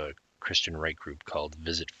president of a Christian right group called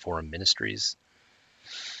Visit Forum Ministries.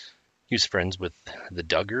 He was friends with the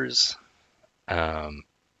Duggars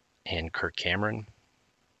and Kirk Cameron.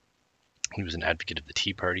 He was an advocate of the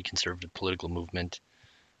Tea Party conservative political movement.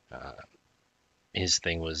 His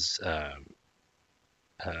thing was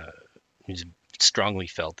he strongly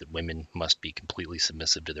felt that women must be completely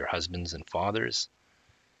submissive to their husbands and fathers.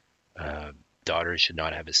 Daughters should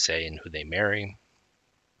not have a say in who they marry.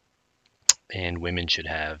 And women should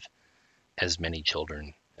have as many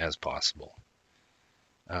children as possible.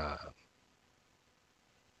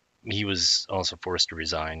 He was also forced to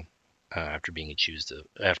resign after being accused of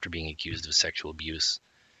sexual abuse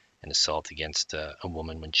and assault against a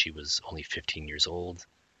woman when she was only 15 years old.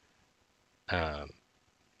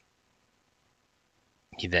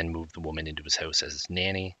 He then moved the woman into his house as his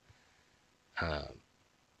nanny,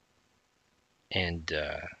 and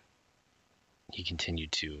he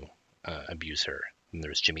continued to abuse her. And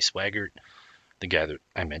there was Jimmy Swaggart, the guy that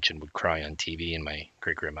I mentioned would cry on TV, and my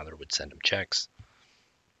great-grandmother would send him checks.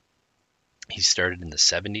 He started in the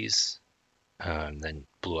 70s, then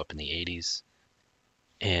blew up in the 80s,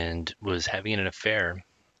 and was having an affair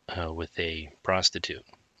with a prostitute.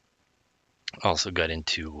 Also got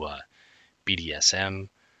into BDSM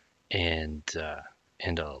and a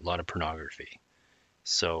lot of pornography.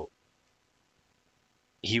 So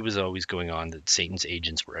he was always going on that Satan's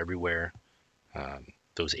agents were everywhere.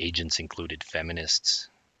 Those agents included feminists,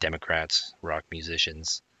 Democrats, rock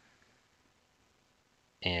musicians,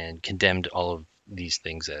 and condemned all of these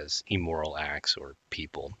things as immoral acts or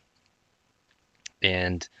people.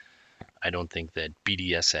 And I don't think that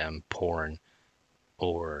BDSM, porn,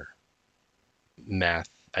 or meth,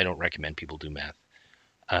 I don't recommend people do meth,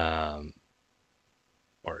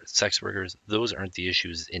 or sex workers, those aren't the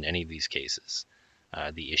issues in any of these cases.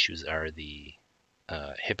 The issues are the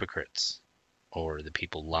hypocrites, or the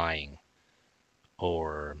people lying,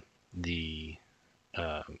 or the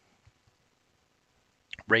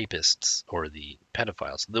rapists, or the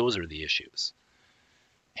pedophiles. Those are the issues.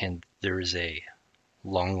 And there is a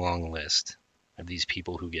long, long list of these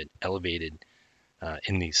people who get elevated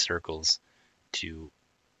in these circles to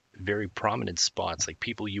very prominent spots, like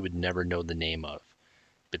people you would never know the name of,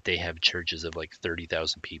 but they have churches of like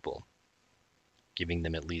 30,000 people, giving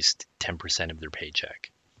them at least 10% of their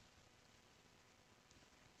paycheck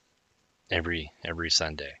every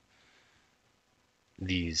Sunday.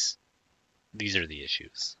 These are the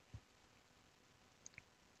issues.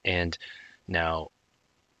 And now,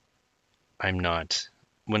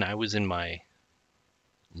 when I was in my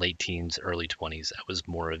late teens, early 20s, I was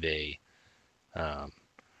more of a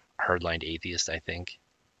hardline atheist, I think.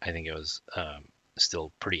 I think I was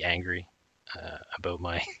still pretty angry about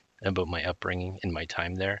my upbringing and my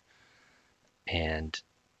time there, and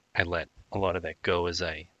I let a lot of that go as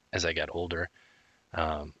I got older.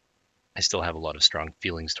 I still have a lot of strong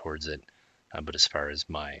feelings towards it, but as far as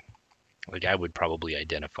I would probably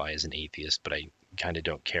identify as an atheist, but I kind of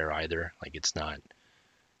don't care either. Like it's not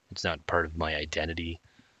part of my identity.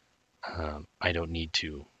 I don't need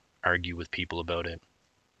to argue with people about it.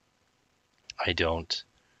 I don't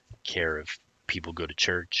care if people go to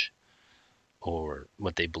church or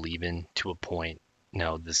what they believe in to a point.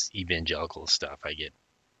 Now this evangelical stuff, I get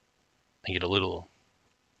a little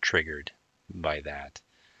triggered by that.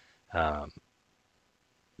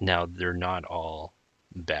 Now they're not all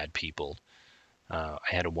bad people. I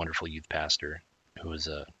had a wonderful youth pastor who was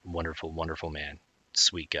a wonderful, wonderful man,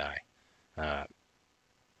 sweet guy.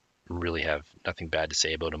 Really have nothing bad to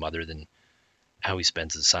say about him other than how he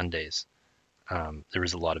spends his Sundays. There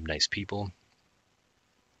was a lot of nice people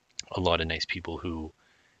who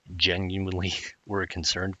genuinely were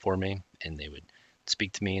concerned for me, and they would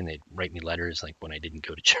speak to me and they'd write me letters. Like when I didn't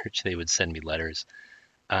go to church, they would send me letters,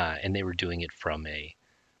 and they were doing it from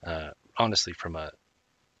honestly from a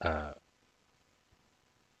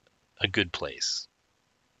good place.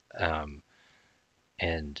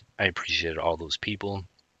 And I appreciated all those people.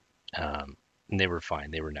 And they were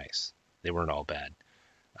fine. They were nice. They weren't all bad.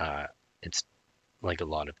 It's like a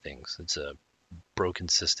lot of things. It's a broken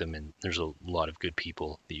system, and there's a lot of good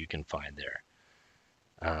people that you can find there.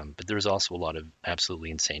 But there's also a lot of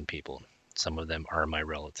absolutely insane people. Some of them are my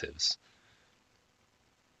relatives.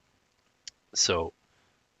 So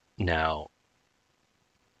now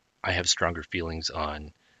I have stronger feelings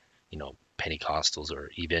on Pentecostals or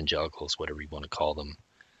evangelicals, whatever you want to call them,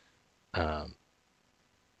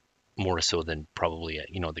 more so than probably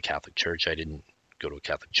the Catholic Church. I didn't go to a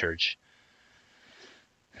Catholic church,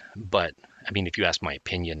 but I mean, if you ask my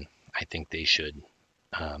opinion, I think they should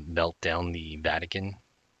melt down the Vatican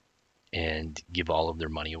and give all of their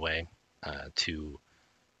money away to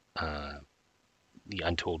the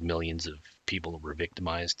untold millions of people that were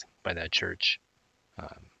victimized by that church.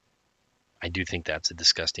 I do think that's a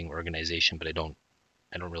disgusting organization, but I don't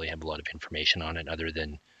really have a lot of information on it other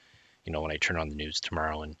than, when I turn on the news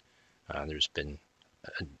tomorrow and there's been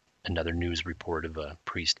another news report of a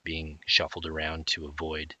priest being shuffled around to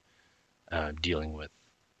avoid dealing with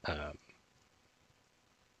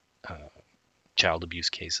child abuse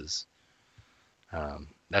cases.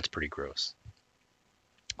 That's pretty gross.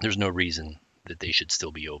 There's no reason that they should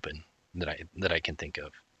still be open that I can think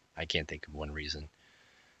of. I can't think of one reason.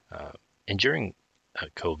 And during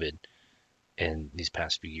COVID and these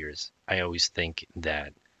past few years, I always think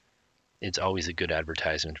that it's always a good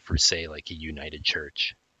advertisement for, say, like a United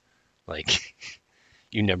Church. Like,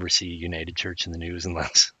 you never see a United Church in the news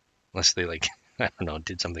unless they, like, I don't know,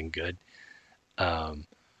 did something good.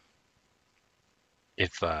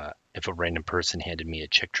 If a random person handed me a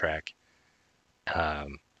Chick tract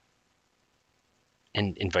and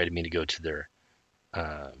invited me to go to their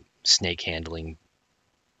snake handling,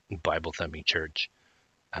 Bible thumping church,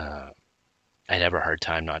 I'd have a hard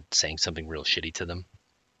time not saying something real shitty to them.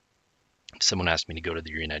 If someone asked me to go to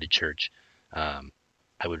the United Church, I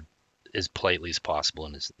would, as politely as possible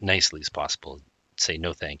and as nicely as possible, say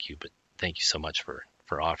no thank you, but thank you so much for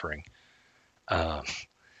offering.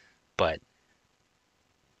 But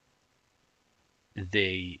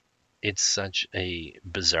it's such a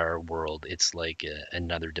bizarre world. It's like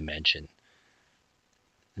another dimension.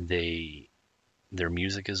 Their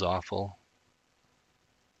music is awful.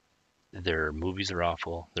 Their movies are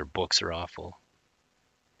awful. Their books are awful.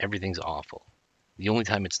 Everything's awful. The only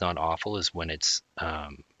time it's not awful is when it's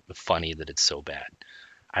funny that it's so bad.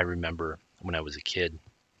 I remember when I was a kid,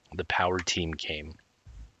 the Power Team came,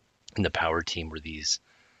 and the Power Team were these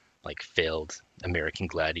like failed American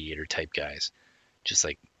Gladiator type guys. Just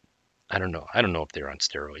like, I don't know if they were on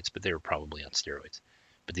steroids, but they were probably on steroids.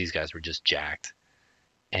 But these guys were just jacked,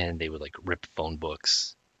 and they would like rip phone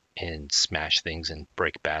books and smash things and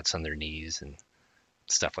break bats on their knees and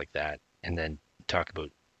stuff like that, and then talk about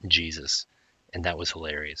Jesus, and that was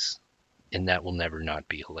hilarious, and that will never not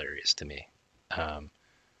be hilarious to me.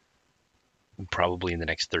 Probably in the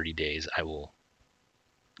next 30 days, I will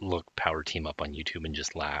look Power Team up on YouTube and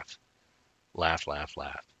just laugh.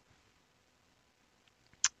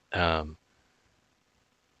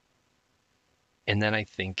 And then I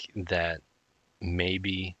think that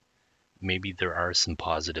maybe there are some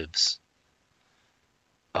positives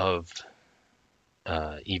of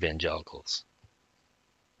evangelicals.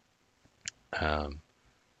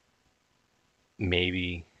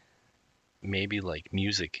 Maybe like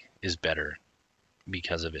music is better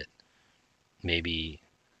because of it. Maybe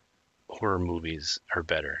horror movies are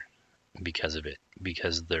better because of it,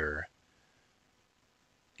 because they're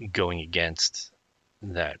going against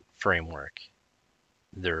that framework.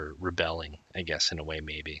 They're rebelling, I guess, in a way,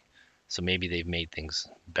 maybe. So maybe they've made things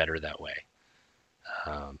better that way.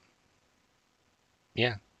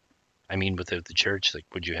 Yeah. I mean, without the church, like,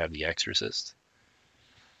 would you have The Exorcist?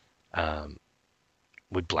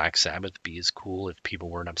 Would Black Sabbath be as cool if people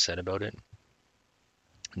weren't upset about it?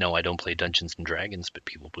 No, I don't play Dungeons and Dragons, but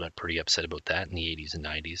people got pretty upset about that in the 80s and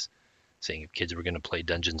 90s, saying if kids were going to play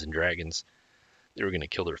Dungeons and Dragons, they were going to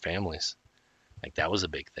kill their families. Like, that was a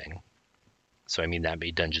big thing. So, I mean, that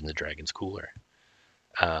made Dungeons and Dragons cooler.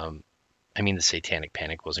 I mean, the Satanic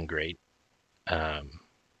Panic wasn't great. Some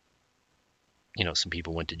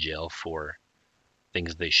people went to jail for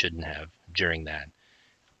things they shouldn't have during that.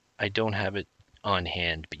 I don't have it on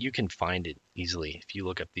hand, but you can find it easily if you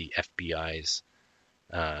look up the FBI's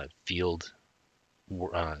field.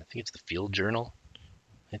 I think it's the Field Journal.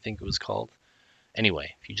 I think it was called.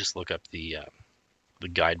 Anyway, if you just look up the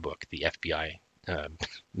guidebook the FBI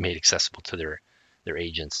made accessible to their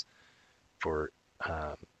agents for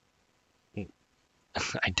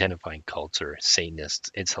identifying cults or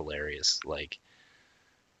Satanists, it's hilarious. Like,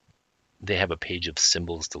 they have a page of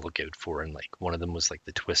symbols to look out for, and like one of them was like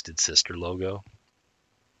the Twisted Sister logo,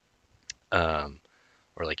 or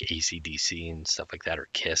like AC/DC and stuff like that, or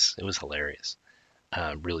KISS. It was hilarious.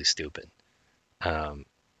 Really stupid.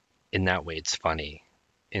 In that way, it's funny.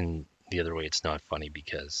 In the other way, it's not funny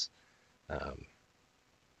because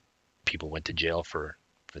people went to jail for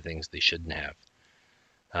things they shouldn't have.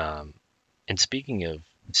 And speaking of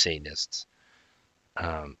Satanists,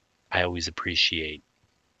 I always appreciate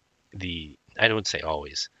I don't say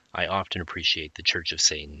always, I often appreciate the Church of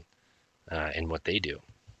Satan and what they do.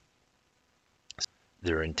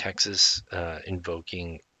 They're in Texas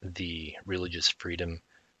invoking the Religious Freedom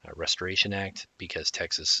Restoration Act because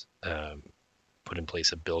Texas put in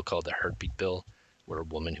place a bill called the Heartbeat Bill, where a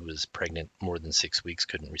woman who was pregnant more than 6 weeks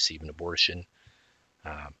couldn't receive an abortion.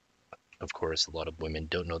 Of course, a lot of women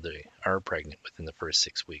don't know they are pregnant within the first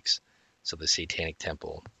 6 weeks. So the Satanic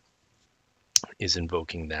Temple is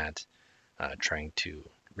invoking that, trying to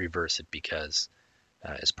reverse it because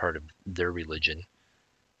as part of their religion,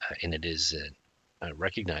 and it is a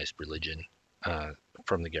recognized religion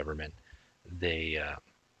from the government, they're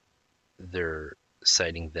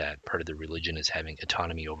citing that part of the religion is having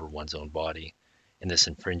autonomy over one's own body, and this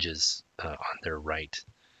infringes on their right.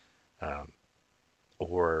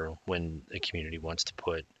 Or when a community wants to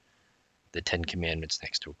put the Ten Commandments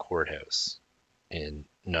next to a courthouse and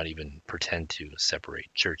not even pretend to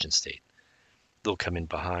separate church and state, they'll come in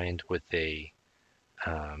behind with a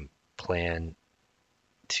plan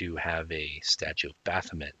to have a statue of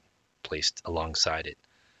Baphomet placed alongside it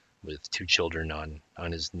with 2 children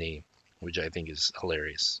on his knee, which I think is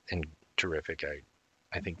hilarious and terrific.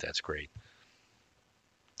 I think that's great.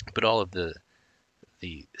 But all of the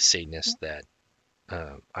Satanists that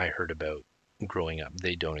I heard about growing up,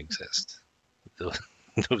 they don't exist.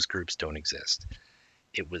 Those groups don't exist.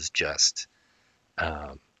 It was just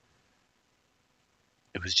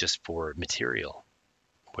for material,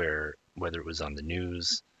 whether it was on the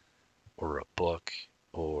news or a book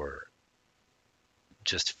or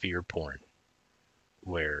just fear porn,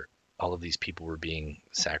 where all of these people were being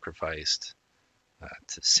sacrificed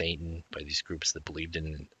to Satan by these groups that believed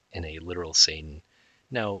in a literal Satan.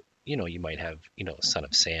 Now, you might have, Son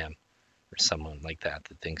of Sam or someone like that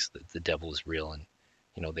thinks that the devil is real and,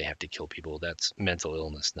 they have to kill people. That's mental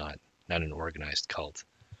illness, not an organized cult.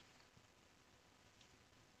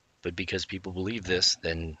 But because people believe this,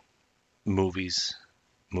 then movies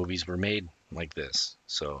were made like this.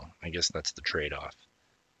 So I guess that's the trade-off.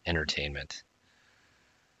 Entertainment.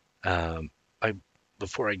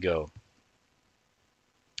 Before I go,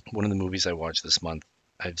 one of the movies I watched this month,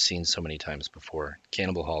 I've seen so many times before,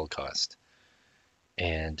 Cannibal Holocaust.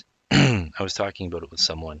 And I was talking about it with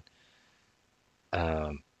someone.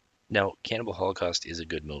 Now, Cannibal Holocaust is a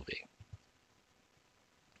good movie.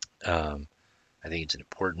 I think it's an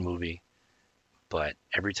important movie, but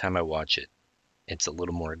every time I watch it, it's a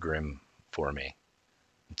little more grim for me,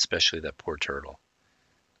 especially that poor turtle.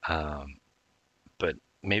 But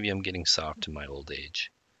maybe I'm getting soft in my old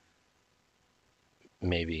age.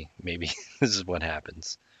 Maybe this is what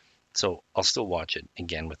happens. So I'll still watch it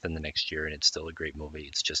again within the next year, and it's still a great movie.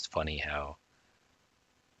 It's just funny how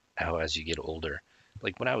as you get older,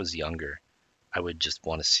 like when I was younger, I would just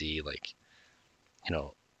want to see like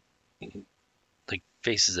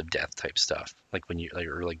Faces of Death type stuff. Like when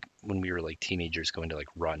when we were like teenagers going to like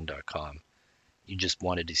rotten.com, you just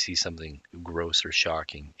wanted to see something gross or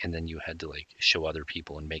shocking, and then you had to like show other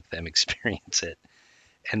people and make them experience it.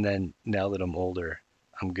 And then now that I'm older,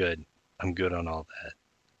 I'm good on all that.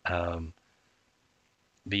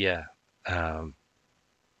 But yeah,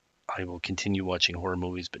 I will continue watching horror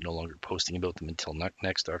movies, but no longer posting about them until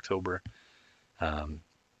next October. I'm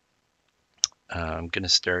going to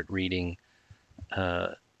start reading.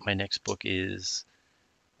 My next book is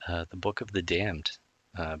The Book of the Damned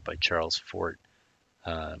by Charles Fort.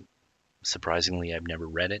 Surprisingly, I've never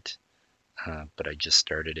read it, but I just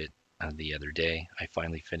started it the other day. I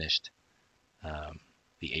finally finished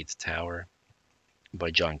The Eighth Tower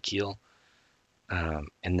by John Keel.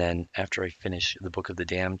 And then after I finish The Book of the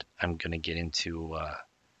Damned, I'm going to get into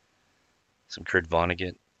some Kurt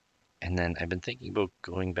Vonnegut. And then I've been thinking about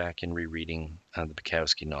going back and rereading the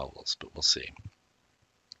Bukowski novels, but we'll see.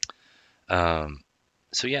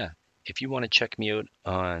 So yeah, if you want to check me out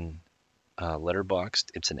on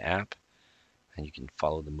Letterboxd, it's an app, and you can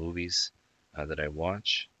follow the movies that I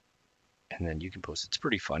watch, and then you can post. It's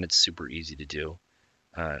pretty fun. It's super easy to do.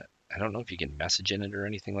 I don't know if you can message in it or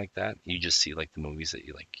anything like that. You just see like the movies that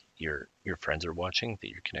you like your friends are watching that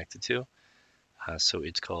you're connected to. So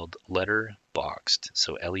it's called Letterboxd.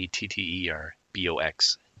 So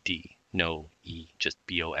Letterboxd. No E, just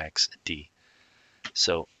Boxd.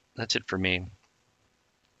 So that's it for me.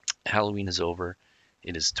 Halloween is over.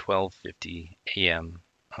 It is 12:50 a.m.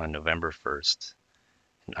 on November 1st,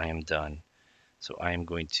 and I am done. So I am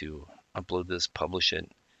going to upload this, publish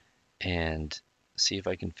it, and see if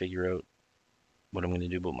I can figure out what I'm going to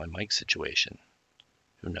do about my mic situation.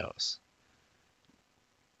 Who knows?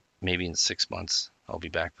 Maybe in 6 months, I'll be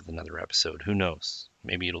back with another episode. Who knows?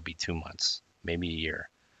 Maybe it'll be 2 months, maybe a year.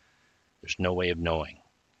 There's no way of knowing.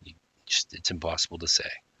 It's impossible to say.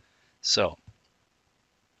 So,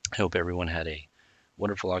 I hope everyone had a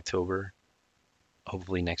wonderful October.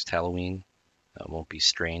 Hopefully next Halloween won't be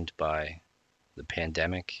strained by the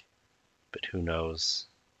pandemic, but who knows?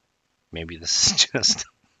 Maybe this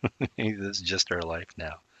is just our life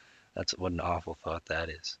now. That's what an awful thought that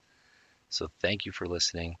is. So thank you for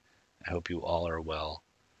listening. I hope you all are well.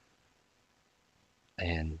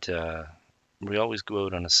 And we always go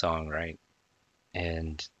out on a song, right?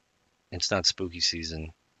 And it's not spooky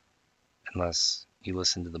season unless you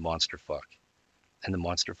listen to the Monster Fuck. And the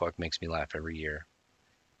Monster Fuck makes me laugh every year.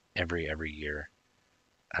 Every year.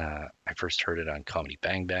 I first heard it on Comedy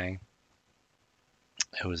Bang Bang.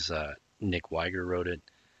 It was Nick Weiger wrote it.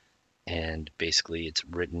 And basically it's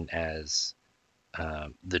written as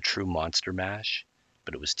the true Monster Mash,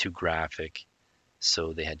 but it was too graphic.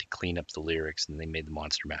 So they had to clean up the lyrics and they made the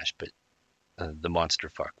Monster Mash. But the Monster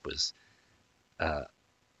Fuck was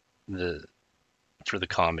for the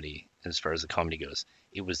comedy, as far as the comedy goes,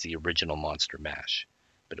 it was the original Monster Mash,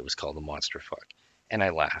 but it was called the Monster Fuck. And I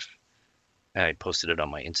laugh. I posted it on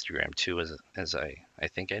my Instagram too, as I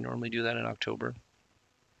think I normally do that in October.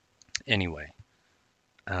 Anyway,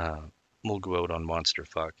 we'll go out on Monster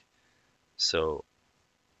Fuck. So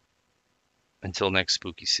until next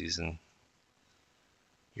spooky season,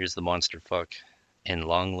 here's the Monster Fuck, and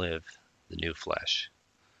long live the new flesh.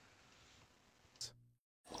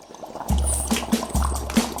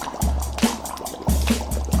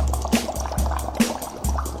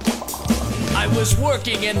 I was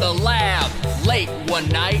working in the lab late one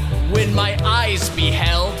night when my eyes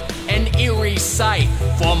beheld an eerie sight.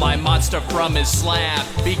 For my monster from his slab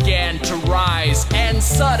began to rise, and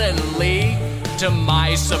suddenly, to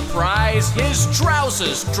my surprise, his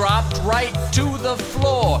trousers dropped right to the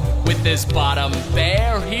floor. With his bottom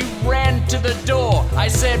bare, he ran to the door. I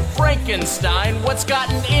said, Frankenstein, what's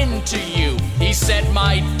gotten into you? He said,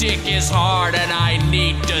 my dick is hard and I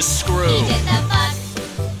need to screw. He did the fuck.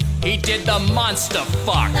 He did the monster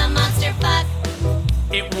fuck. The monster fuck.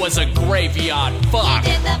 It was a graveyard fuck.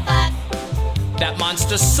 He did the fuck. That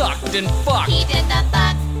monster sucked and fucked. He did the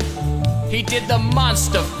fuck. He did the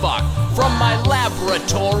monster fuck. From my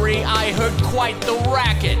laboratory, I heard quite the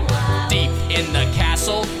racket. Deep in the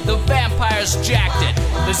castle, the vampires jacked it.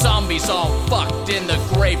 The zombies all fucked in the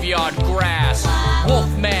graveyard grass.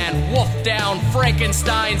 Wolfman wolfed down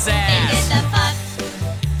Frankenstein's ass. They did the fuck.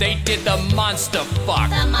 They did the monster fuck.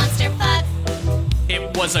 The monster fuck.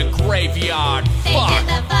 It was a graveyard They fuck. did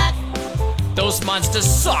the fuck. Those monsters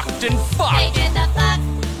sucked and They fucked. did the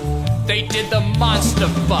fuck. They did the monster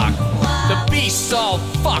fuck. The beasts all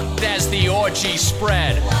fucked as the orgy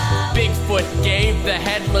spread. Bigfoot gave the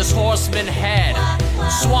headless horseman head.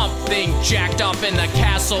 Swamp Thing jacked up in the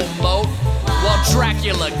castle moat, while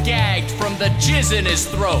Dracula gagged from the jizz in his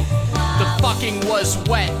throat. The fucking was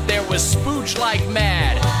wet, there was spooge like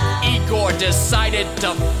mad. Igor decided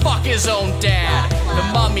to fuck his own dad.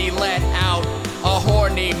 The mummy let out a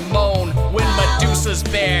horny moan when Medusa's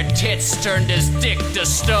bare tits turned his dick to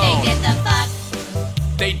stone. They did the fuck.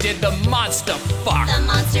 They did the monster fuck. The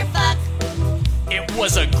monster fuck. It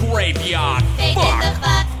was a graveyard They fuck. did the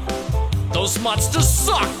fuck. Those monsters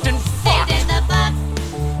sucked and They fucked. did the fuck.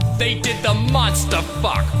 They did the monster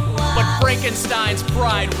fuck. But Frankenstein's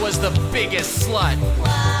bride was the biggest slut.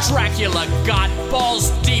 Dracula got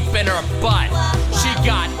balls deep in her butt. She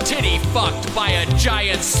got titty fucked by a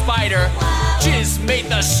giant spider. Jizz made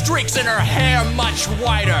the streaks in her hair much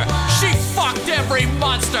whiter. She fucked every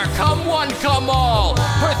monster, come one, come all.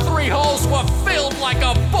 Her 3 holes were filled like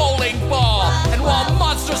a bowling ball. And while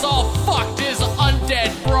monsters all fucked his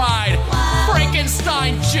undead bride,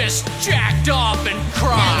 Frankenstein just jacked off and Now you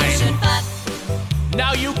cried. should fuck.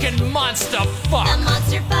 Now you can monster The fuck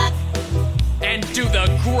monster fuck. and do the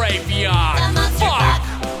graveyard The monster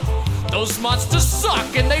fuck. Those monsters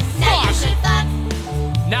suck and they Now you fuck. should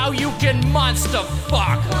fuck. Now you can monster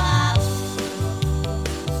fuck.